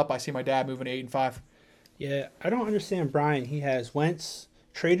to hold up. I see my dad moving to 8-5. Yeah, I don't understand Brian. He has Wentz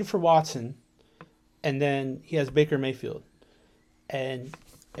traded for Watson, and then he has Baker Mayfield. And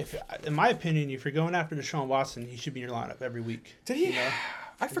in my opinion, if you're going after Deshaun Watson, he should be in your lineup every week. Did he?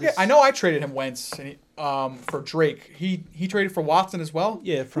 I forget. I know I traded him Wentz for Drake. He traded for Watson as well.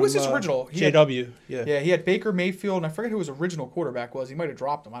 Yeah, who was his original? JW. Yeah, he had Baker Mayfield, and I forget who his original quarterback was. He might have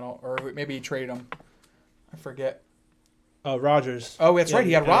dropped him. Or maybe he traded him. I forget. Rodgers. Oh, that's right.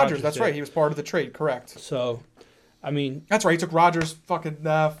 He had Rodgers. That's right. He was part of the trade. Correct. So, I mean, that's right. He took Rodgers fucking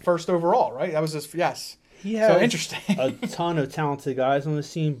first overall. Right. That was his. Yes. He has so interesting. a ton of talented guys on the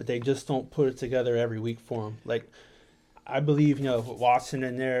team, but they just don't put it together every week for him. Like, I believe Watson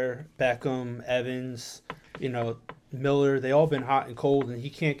in there, Beckham, Evans, Miller. They all been hot and cold, and he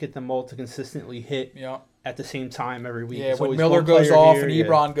can't get them all to consistently hit. Yeah. At the same time every week. Yeah, when Miller goes off and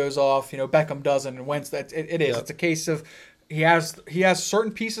Ebron goes off, Beckham doesn't, and Wentz. It is. Yep. It's a case of he has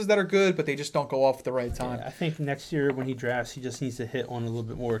certain pieces that are good, but they just don't go off at the right time. Yeah, I think next year when he drafts, he just needs to hit on a little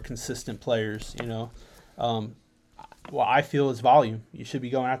bit more consistent players. What I feel is volume. You should be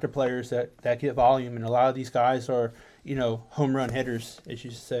going after players that get volume, and a lot of these guys are home run hitters, as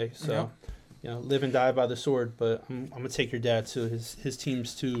you say. So. Yeah. Live and die by the sword, but I'm gonna take your dad to his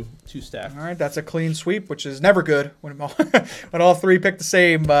team's two stack. All right, that's a clean sweep, which is never good when all 3 pick the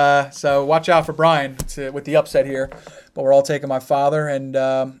same. So watch out for Brian with the upset here. But we're all taking my father, and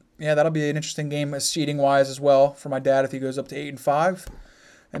that'll be an interesting game seeding wise as well for my dad if he goes up to 8-5.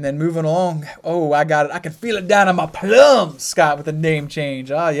 And then moving along, I got it. I can feel it down in my plums, Scott, with the name change.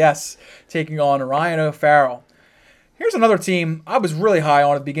 Yes, taking on Ryan O'Farrell. Here's another team I was really high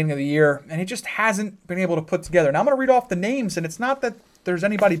on at the beginning of the year, and he just hasn't been able to put together. Now I'm going to read off the names, and it's not that there's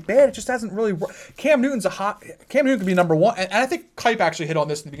anybody bad. It just hasn't really worked. Cam Newton could be number 1, and I think Kipe actually hit on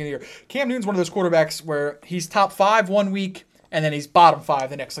this in the beginning of the year. Cam Newton's one of those quarterbacks where he's top 5 one week, and then he's bottom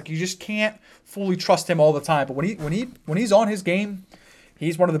 5 the next. Like, you just can't fully trust him all the time. But when he's on his game,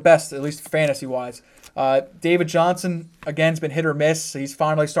 he's one of the best, at least fantasy-wise. David Johnson, again, has been hit or miss. He's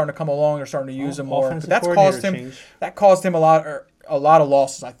finally starting to come along. They're starting to use him more. But that caused him a lot of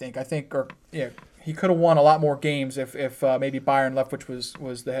losses, I think. He could have won a lot more games if maybe Byron Leftwich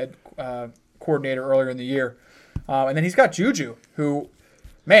was the head coordinator earlier in the year. And then he's got Juju, who,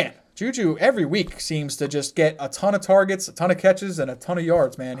 man, Juju every week seems to just get a ton of targets, a ton of catches, and a ton of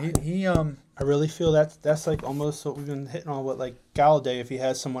yards, man. I really feel that's like almost what we've been hitting on with like Galladay if he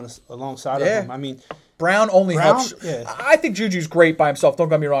has someone alongside of him. I mean, Brown helps. Yeah. I think Juju's great by himself. Don't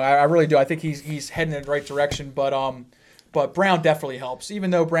get me wrong. I really do. I think he's heading in the right direction. But Brown definitely helps. Even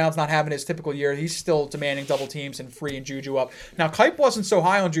though Brown's not having his typical year, he's still demanding double teams and freeing Juju up. Now, Kipe wasn't so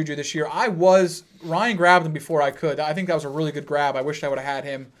high on Juju this year. Ryan grabbed him before I could. I think that was a really good grab. I wish I would have had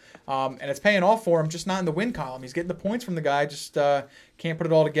him. And it's paying off for him, just not in the win column. He's getting the points from the guy, just can't put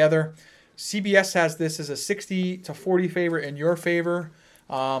it all together. CBS has this as a 60-40 favorite in your favor.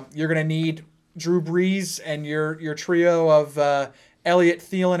 You're going to need Drew Brees and your trio of Elliott,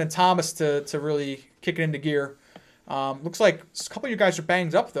 Thielen, and Thomas to really kick it into gear. Looks like a couple of you guys are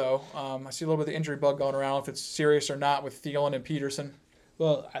banged up, though. I see a little bit of the injury bug going around, if it's serious or not, with Thielen and Peterson.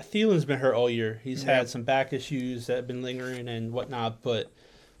 Well, Thielen's been hurt all year. He's had some back issues that have been lingering and whatnot, but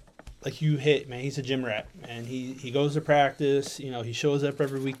like you hit, man, he's a gym rat, man. He goes to practice, he shows up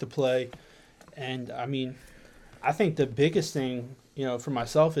every week to play. And, I mean, I think the biggest thing, for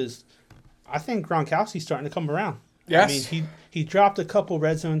myself is I think Gronkowski's starting to come around. Yes. I mean, he dropped a couple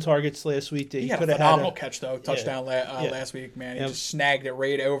red zone targets last week. He had a phenomenal catch, though. Touchdown last week, man. He just snagged it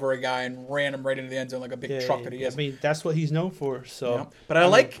right over a guy and ran him right into the end zone like a big truck that he is. I mean, that's what he's known for. So, But I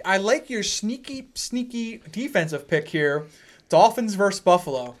like your sneaky defensive pick here, Dolphins versus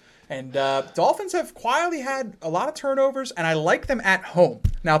Buffalo. And Dolphins have quietly had a lot of turnovers, and I like them at home.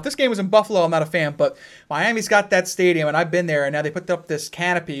 Now, if this game was in Buffalo, I'm not a fan, but Miami's got that stadium, and I've been there, and now they put up this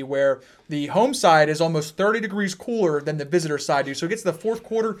canopy where the home side is almost 30 degrees cooler than the visitor side do. So it gets to the fourth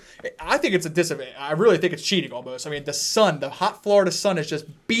quarter. I think it's a disadvantage. I really think it's cheating almost. I mean, the hot Florida sun is just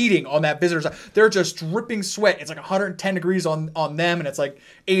beating on that visitor side. They're just dripping sweat. It's like 110 degrees on them, and it's like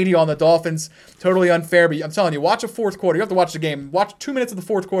 80 on the Dolphins. Totally unfair, but I'm telling you, watch a fourth quarter. You have to watch the game. Watch 2 minutes of the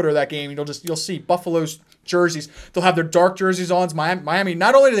fourth quarter of that game. You'll see Buffalo's jerseys. They'll have their dark jerseys on. Miami,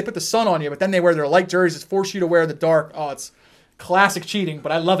 not only do they put the sun on you, but then they wear their light jerseys, force you to wear the dark. Oh, it's classic cheating,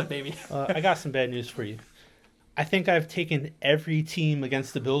 but I love it, baby. I got some bad news for you. I think I've taken every team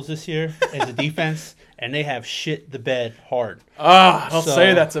against the Bills this year as a defense, and they have shit the bed hard. Don't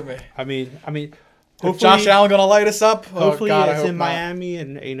say that to me. I mean, Is Josh Allen going to light us up? Hopefully, God, it's in not. Miami,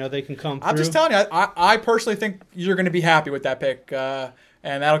 and they can come through. I'm just telling you, I personally think you're going to be happy with that pick, and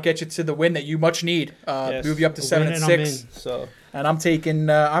that'll get you to the win that you much need. Yes, move you up to 7-6. And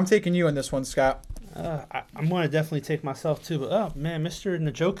I'm taking you in this one, Scott. I'm going to definitely take myself too. But oh man, Mr.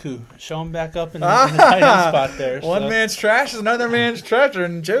 Njoku, show him back up in the tight end spot there. One man's trash is another man's treasure.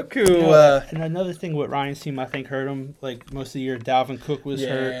 And Njoku. And another thing with Ryan's team, I think hurt him. Like most of the year, Dalvin Cook was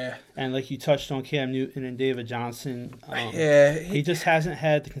hurt, and like you touched on Cam Newton and David Johnson. He just hasn't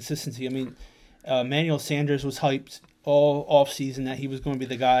had the consistency. I mean, Emmanuel Sanders was hyped all off season that he was going to be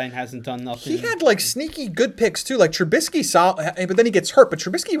the guy and hasn't done nothing. He had like sneaky good picks too, like Trubisky solid, but then he gets hurt. But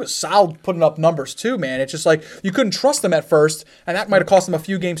Trubisky was solid putting up numbers too, man. It's just like you couldn't trust him at first, and that might have cost him a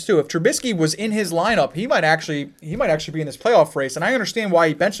few games too. If Trubisky was in his lineup, he might actually be in this playoff race. And I understand why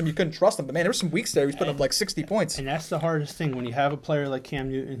he benched him. You couldn't trust him, but man, there were some weeks there he was putting up like 60 points. And that's the hardest thing when you have a player like Cam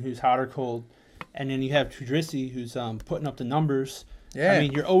Newton who's hot or cold, and then you have Trubisky who's putting up the numbers. Yeah. I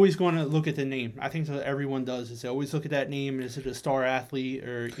mean, you're always going to look at the name. I think that everyone does. Is they always look at that name. Is it a star athlete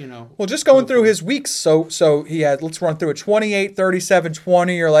or, Well, just going through his weeks, so he had, let's run through it, 28, 37,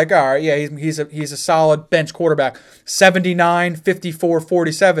 20. You're like, all right, yeah, he's a solid bench quarterback. 79, 54,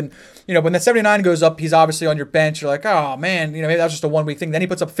 47. When that 79 goes up, he's obviously on your bench. You're like, oh, man, maybe that was just a 1 week thing. Then he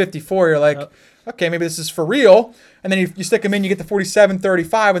puts up 54. You're like, okay, maybe this is for real. And then you stick him in, you get the 47,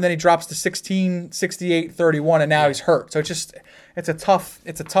 35, and then he drops to 16, 68, 31, and now he's hurt. So it's a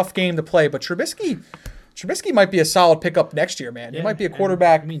tough game to play. But Trubisky might be a solid pickup next year, man. He might be a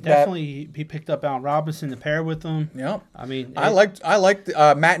quarterback. I mean, definitely he picked up Allen Robinson to pair with him. Yeah. I mean, I liked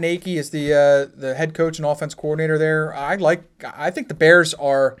Matt Nagy as the head coach and offense coordinator there. I think the Bears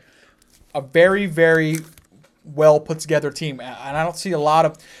are a very, very well put together team, and I don't see a lot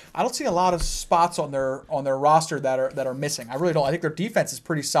of spots on their roster that are missing. I really don't. I think their defense is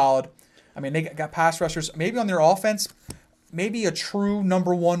pretty solid. I mean, they got pass rushers. Maybe on their offense, maybe a true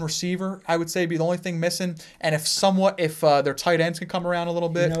number one receiver, I would say, be the only thing missing. And if their tight ends can come around a little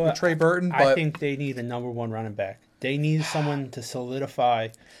bit with Trey Burton. But I think they need a number one running back. They need someone to solidify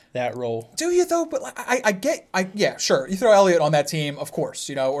that role. Do you though? But yeah, sure. You throw Elliott on that team, of course,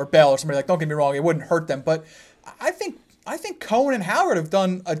 or Bell or somebody. Like, don't get me wrong, it wouldn't hurt them. But I think Cohen and Howard have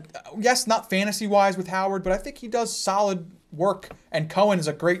done yes, not fantasy wise with Howard, but I think he does solid work. And Cohen is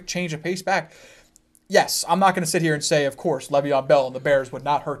a great change of pace back. Yes, I'm not going to sit here and say, of course, Le'Veon Bell and the Bears would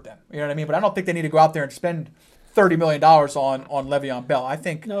not hurt them. You know what I mean? But I don't think they need to go out there and spend $30 million on Le'Veon Bell. I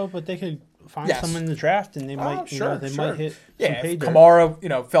think no, but they could find someone in the draft and they might, might hit some pay dirt.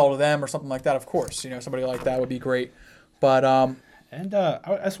 Kamara, fell to them or something like that. Of course, somebody like that would be great. But I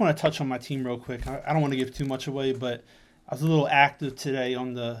just want to touch on my team real quick. I don't want to give too much away, but I was a little active today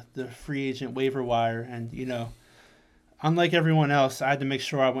on the free agent waiver wire, and unlike everyone else, I had to make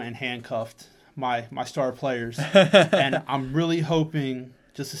sure I went and handcuffed my star players, and I'm really hoping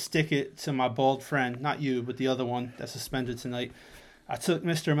just to stick it to my bald friend, not you, but the other one that's suspended tonight. I took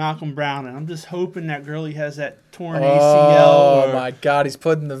Mr. Malcolm Brown, and I'm just hoping that Gurley has that torn ACL. Oh my God, he's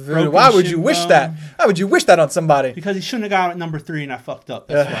putting the voodoo. Why would you wish that? Why would you wish that on somebody? Because he shouldn't have got at number 3, and I fucked up.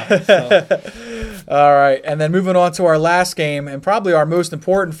 That's why. All right, and then moving on to our last game, and probably our most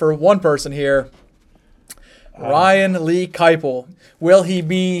important for one person here, Ryan Lee Keipel. Will he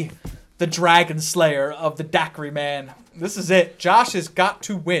be the Dragon Slayer of the Daiquiri Man? This is it. Josh has got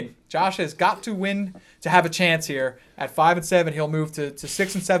to win. Josh has got to win to have a chance here. At 5-7, he'll move to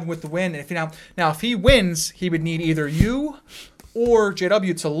 6-7 with the win. And if he wins, he would need either you or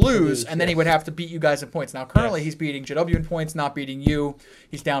JW to lose, and then he would have to beat you guys in points. Now, currently, he's beating JW in points, not beating you.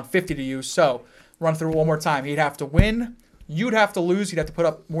 He's down 50 to you. So, run through it one more time. He'd have to win. you'd have to lose. You'd have to put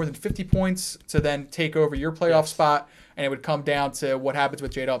up more than 50 points to then take over your playoff spot, and it would come down to what happens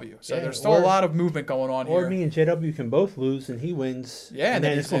with JW. So Yeah, there's still a lot of movement going on Or here. me and JW can both lose and he wins. Yeah, and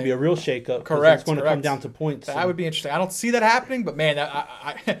then it's going to be a real shakeup. Correct, It's going to come down to points. That would be interesting. I don't see that happening, but man,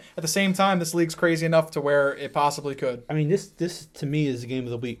 at the same time, this league's crazy enough to where it possibly could. I mean, this to me is the game of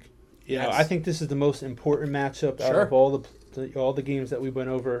the week. You know, Yes. I think this is the most important matchup out Sure. of all the games that we went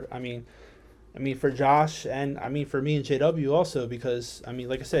over. I mean, for Josh and for me and JW also, because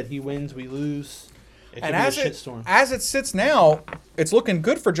like I said, he wins, we lose. It could And be a as shitstorm. as it sits now, it's looking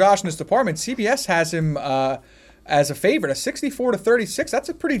good for Josh in this department. CBS has him as a favorite, a 64-36. That's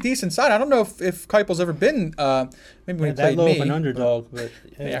a pretty decent side. I don't know if Keipel's ever been maybe when he that played low me. of an underdog, but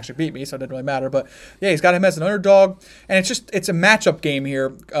He yeah. actually beat me, so it didn't really matter. But yeah, he's got him as an underdog, and it's a matchup game here.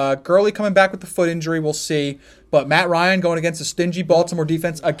 Gurley coming back with the foot injury, we'll see. But Matt Ryan going against a stingy Baltimore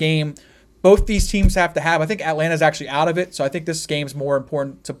defense, a game both these teams have to have. I think Atlanta's actually out of it, so I think this game's more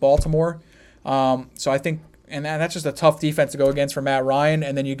important to Baltimore. So I think, and that's just a tough defense to go against for Matt Ryan.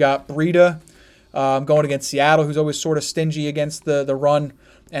 And then you got Breida going against Seattle, who's always sort of stingy against the run.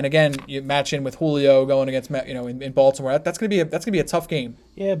 And again, you match in with Julio going against in Baltimore. That's gonna be a tough game.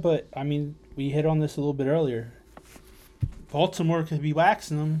 Yeah, but we hit on this a little bit earlier. Baltimore could be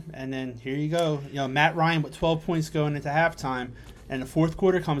waxing them, and then here you go. Matt Ryan with 12 points going into halftime, and the fourth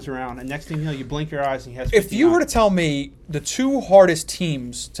quarter comes around, and next thing you know, you blink your eyes and he has 59. If you were to tell me the two hardest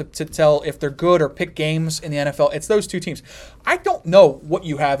teams to tell if they're good or pick games in the NFL, it's those two teams. I don't know what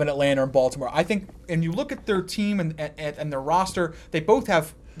you have in Atlanta and Baltimore. I think, and you look at their team and their roster, they both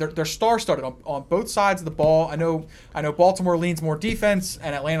have they're star-studded on both sides of the ball. I know Baltimore leans more defense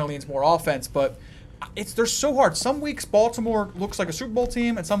and Atlanta leans more offense, but they're so hard. Some weeks Baltimore looks like a Super Bowl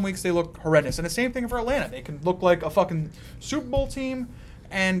team, and some weeks they look horrendous. And the same thing for Atlanta. They can look like a fucking Super Bowl team.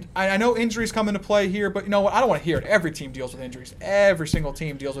 And I know injuries come into play here, but you know what? I don't want to hear it. Every team deals with injuries. Every single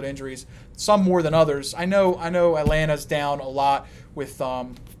team deals with injuries. Some more than others. I know Atlanta's down a lot with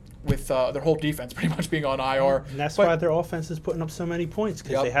their whole defense pretty much being on IR. And that's why their offense is putting up so many points,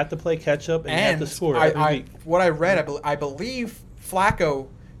 because Yep. they have to play catch up and they have to score every week. What I read, I believe Flacco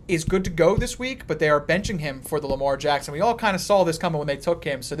is good to go this week, but they are benching him for the Lamar Jackson. We all kind of saw this coming when they took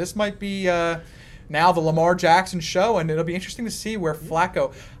him, so this might be now the Lamar Jackson show, and it'll be interesting to see where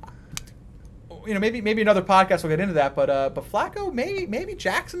Flacco. Maybe another podcast will get into that, but Flacco, maybe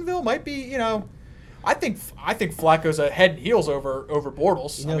Jacksonville might be. I think Flacco's a head and heels over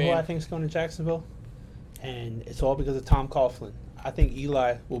Bortles. You know who I think is going to Jacksonville? And it's all because of Tom Coughlin. I think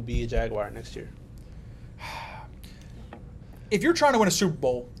Eli will be a Jaguar next year. If you're trying to win a Super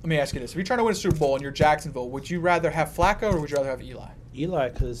Bowl, let me ask you this: if you're trying to win a Super Bowl and you're Jacksonville, would you rather have Flacco or would you rather have Eli? Eli,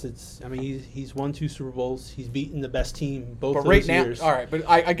 because he's won 2 Super Bowls. He's beaten the best team both But those right now, years. all right. But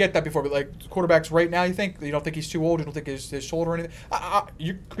I get that before. But like quarterbacks right now, you don't think he's too old? You don't think his shoulder or anything?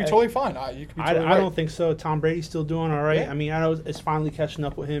 You could be totally fine. You could be totally right. I don't think so. Tom Brady's still doing all right. Yeah. I know it's finally catching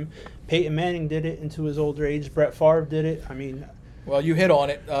up with him. Peyton Manning did it into his older age. Brett Favre did it. Well, you hit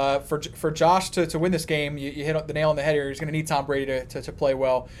on it. For Josh to win this game, you hit the nail on the head here. He's going to need Tom Brady to play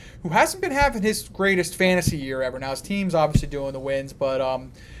well, who hasn't been having his greatest fantasy year ever. Now his team's obviously doing the wins, but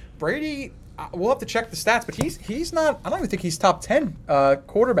Brady, we'll have to check the stats, but he's not. I don't even think he's top 10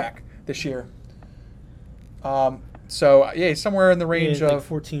 quarterback this year. So yeah, he's somewhere in the range like of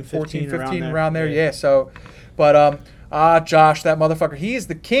 14, 15 around there. Yeah. Yeah. So, but Josh, that motherfucker, he is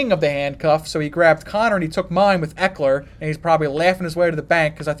the king of the handcuff. So he grabbed Connor and he took mine with Eckler, and he's probably laughing his way to the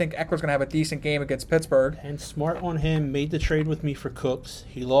bank because I think Eckler's gonna have a decent game against Pittsburgh. And smart on him, made the trade with me for Cooks.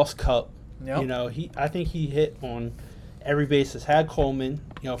 He lost Cup. Yep. I think he hit on every basis. Had Coleman.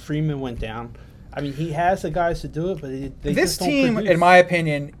 Freeman went down. He has the guys to do it, but they This just don't team, produce. in my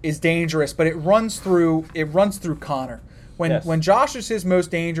opinion, is dangerous, but it runs through Connor. When Josh is his most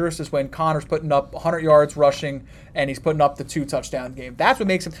dangerous is when Connor's putting up 100 yards rushing and he's putting up the 2 touchdown game. That's what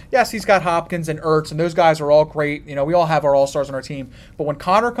makes him. Yes, he's got Hopkins and Ertz, and those guys are all great. We all have our all-stars on our team. But when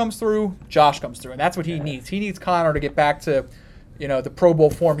Connor comes through, Josh comes through, and that's what he needs. He needs Connor to get back to, the Pro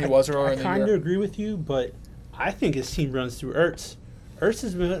Bowl form he was earlier in the year. I kind of agree with you, but I think his team runs through Ertz. Ertz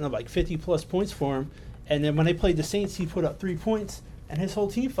has been putting up like 50-plus points for him, and then when they played the Saints, he put up 3 points, and his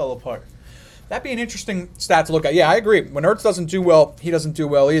whole team fell apart. That'd be an interesting stat to look at. Yeah, I agree. When Ertz doesn't do well, he doesn't do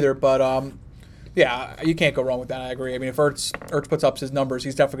well either. But yeah, you can't go wrong with that. I agree. If Ertz puts up his numbers,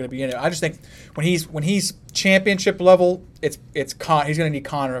 he's definitely going to be in it. I just think when he's championship level, he's going to need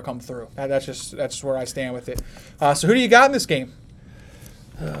Connor to come through. That's just where I stand with it. So who do you got in this game?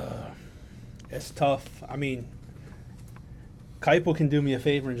 It's tough. Keipel can do me a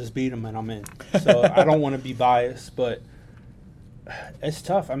favor and just beat him, and I'm in. So I don't want to be biased, but it's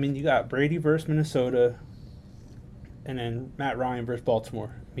tough. You got Brady versus Minnesota. and then Matt Ryan versus Baltimore.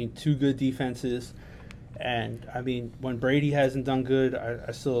 I mean, two good defenses. And, I mean, when Brady hasn't done good,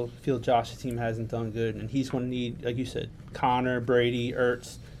 I still feel Josh's team hasn't done good. And he's going to need, like you said, Connor, Brady,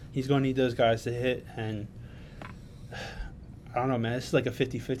 Ertz. He's going to need those guys to hit. And I don't know, man. It's like a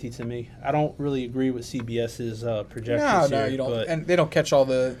 50-50 to me. I don't really agree with CBS's projections No, here, you don't. but And they don't catch all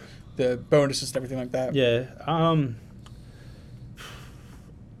the bonuses and everything like that. yeah.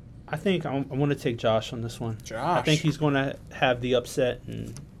 I think I want to take Josh on this one. I think he's going to have the upset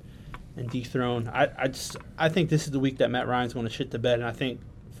and dethrone. I think this is the week that Matt Ryan's going to shit the bed, and I think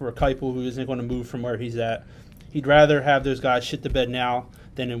for a Keipel who isn't going to move from where he's at, he'd rather have those guys shit the bed now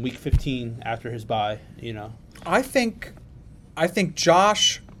than in week 15 after his bye. You know. I think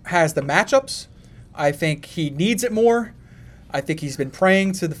Josh has the matchups. I think he needs it more. I think he's been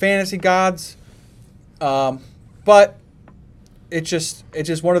praying to the fantasy gods. But it's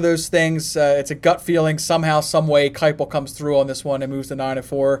just one of those things. It's a gut feeling. Somehow, some way, Keipel comes through on this one and moves to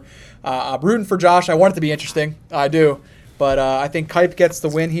 9-4. I'm rooting for Josh. I want it to be interesting. I do. But I think Keip gets the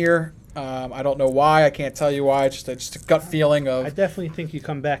win here. I don't know why. I can't tell you why. Just a gut feeling of. I definitely think you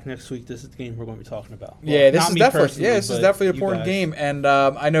come back next week. This is the game we're going to be talking about. Well, Yeah, this not is me definitely personally, this is but definitely an you important guys. game, and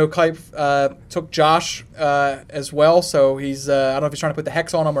I know Keip took Josh as well, so he's I don't know if he's trying to put the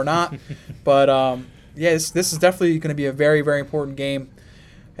hex on him or not, but yeah, this is definitely going to be a very, very important game,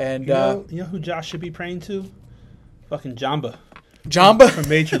 and You know who Josh should be praying to? Fucking Jamba Jamba, from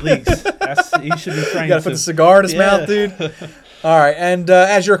Major Leagues. He should be praying you got to to. put the cigar in his Yeah. mouth, dude. All right, and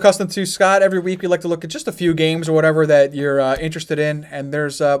as you're accustomed to, Scott, every week we like to look at just a few games or whatever that you're interested in, and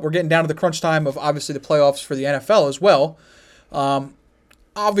there's we're getting down to the crunch time of obviously the playoffs for the NFL as well.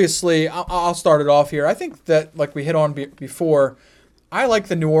 Obviously, I'll start it off here. I think that, like we hit on before, I like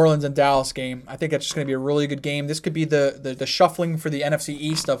the New Orleans and Dallas game. I think that's just going to be a really good game. This could be the shuffling for the NFC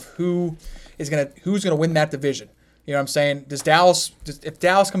East of who's going to win that division. You know what I'm saying? If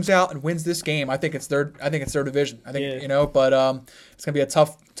Dallas comes out and wins this game, I think it's their division. I think Yeah. but it's going to be a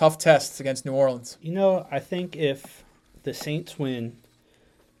tough test against New Orleans. You know, I think if the Saints win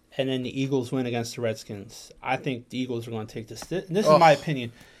and then the Eagles win against the Redskins, I think the Eagles are going to take this. This is my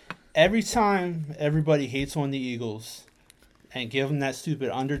opinion. Every time everybody hates on the Eagles and give them that stupid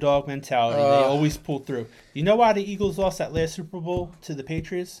underdog mentality, they always pull through. You know why the Eagles lost that last Super Bowl to the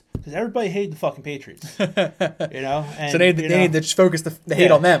Patriots? Because everybody hated the fucking Patriots. You know? And, So they need to just focus the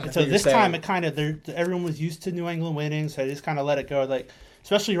hate on them. And is so what you're this saying. time, it kind of everyone was used to New England winning, so they just kind of let it go. Like,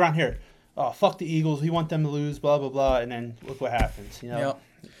 especially around here, oh fuck the Eagles, we want them to lose, blah blah blah, and then look what happens. You know?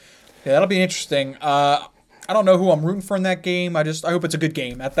 Yeah, that'll be interesting. I don't know who I'm rooting for in that game. I hope it's a good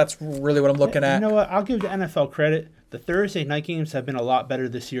game. That's really what I'm looking at. You know what? I'll give the NFL credit. The Thursday night games have been a lot better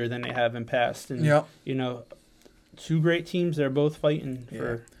this year than they have in past. And you know, two great teams. They're both fighting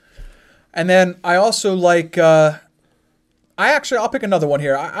for. And then I also like. I'll pick another one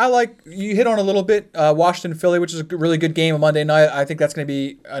here. I like you hit on a little bit Washington Philly, which is a really good game on Monday night. I think that's going to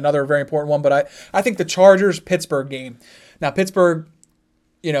be another very important one. But I think the Chargers Pittsburgh game. Now Pittsburgh,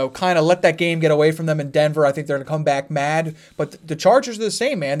 kind of let that game get away from them in Denver. I think they're going to come back mad. But the Chargers are the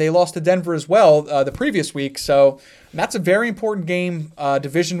same, man. They lost to Denver as well the previous week. So that's a very important game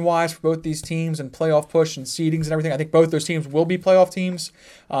division-wise for both these teams and playoff push and seedings and everything. I think both those teams will be playoff teams.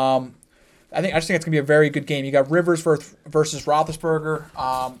 I just think it's going to be a very good game. You got Rivers versus Roethlisberger.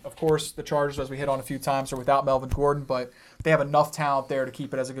 Of course, the Chargers, as we hit on a few times, are without Melvin Gordon, but they have enough talent there to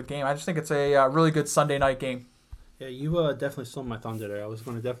keep it as a good game. I just think it's a really good Sunday night game. Yeah, you definitely stole my thunder there. I was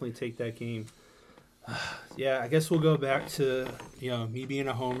going to definitely take that game. Yeah, I guess we'll go back to me being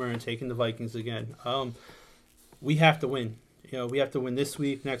a homer and taking the Vikings again. We have to win. We have to win this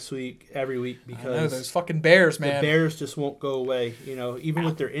week, next week, every week I know, because those fucking Bears, man. the Bears just won't go away. Even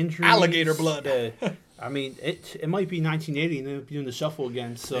with their injuries, Alligator blood. I mean, it might be 1980 and they're doing the shuffle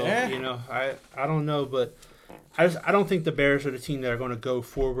again. So Yeah. I don't know, but I don't think the Bears are the team that are going to go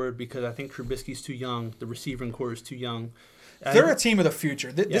forward because I think Trubisky's too young. The receiving core is too young. They're a team of the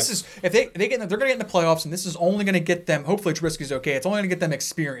future. This is if they're going to get in the playoffs, and this is only going to get them. Hopefully, Trubisky's okay. It's only going to get them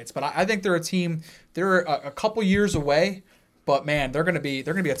experience. But I think they're a team. They're a couple years away. But man, they're going to be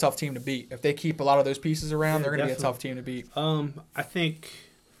a tough team to beat if they keep a lot of those pieces around. Yeah, They're going to be a definitely. tough team to beat. I think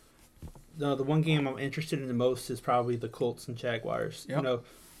the one game I'm interested in the most is probably the Colts and Jaguars. Yep.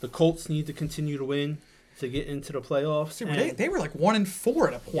 The Colts need to continue to win to get into the playoffs. See, and they were like 1-4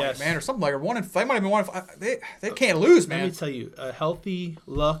 at a point, Yes. man, or something like. Or 1-5. They might have been 1-5. They can't lose, let man. me tell you, a healthy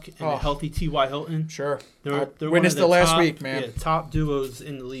Luck and a healthy T.Y. Hilton. Sure. They're I one witnessed of the it last top, week, man. Yeah, top duos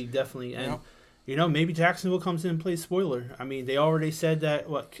in the league, definitely. And maybe Jacksonville comes in and plays spoiler. I mean, they already said that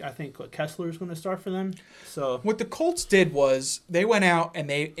Kessler is going to start for them. So What the Colts did was they went out and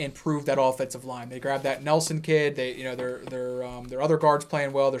they improved that offensive line. They grabbed that Nelson kid. They, their other guards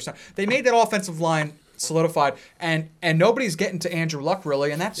playing well. They made that offensive line solidified, and nobody's getting to Andrew Luck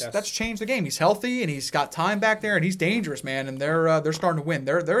really, and that's changed the game. He's healthy and he's got time back there, and he's dangerous, man. And they're starting to win.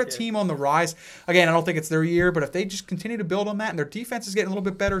 They're a team on the rise. Again, I don't think it's their year, but if they just continue to build on that, and their defense is getting a little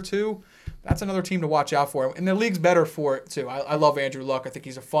bit better too, that's another team to watch out for. And the league's better for it too. I love Andrew Luck. I think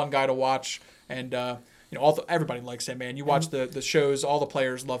he's a fun guy to watch, and everybody likes him, man. You watch the shows, all the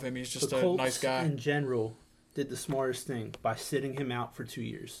players love him. He's just the a Colts nice guy. in general did the smartest thing by sitting him out for 2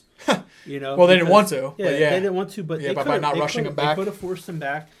 years. Well, they didn't want to. Yeah, but they didn't want to, but they by could've- not they rushing could've- him back. They could have forced him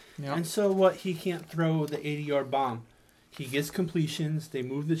back. Yeah. And so what? He can't throw the 80-yard bomb. He gets completions. They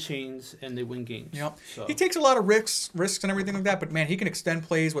move the chains, and they win games. Yep. So. He takes a lot of risks and everything like that, but man, he can extend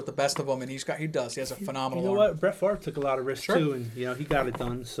plays with the best of them, and he does. He has a phenomenal You know arm. what? Brett Favre took a lot of risks Sure. too, and he got it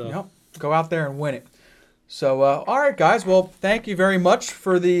done. So Yep. Go out there and win it. So, all right, guys. Well, thank you very much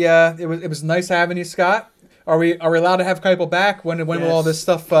for the. It was nice having you, Scott. Are we allowed to have Keipel back? When will all this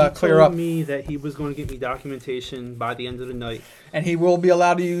stuff he clear told up? me that he was going to get me documentation by the end of the night. And he will be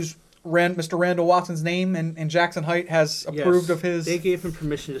allowed to use Mr. Randall Watson's name, and Jackson Height has approved Yes. of his. They gave him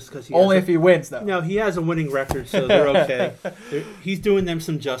permission just because he Only has if he wins, though. No, he has a winning record, so they're okay. He's doing them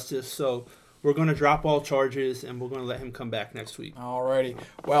some justice, so we're going to drop all charges, and we're going to let him come back next week. Alrighty.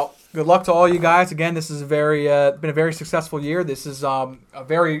 Well, good luck to all you guys. Again, this is been a very successful year. This is a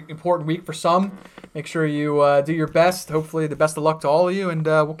very important week for some. Make sure you do your best. Hopefully, the best of luck to all of you, and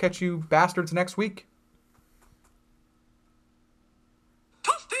we'll catch you bastards next week.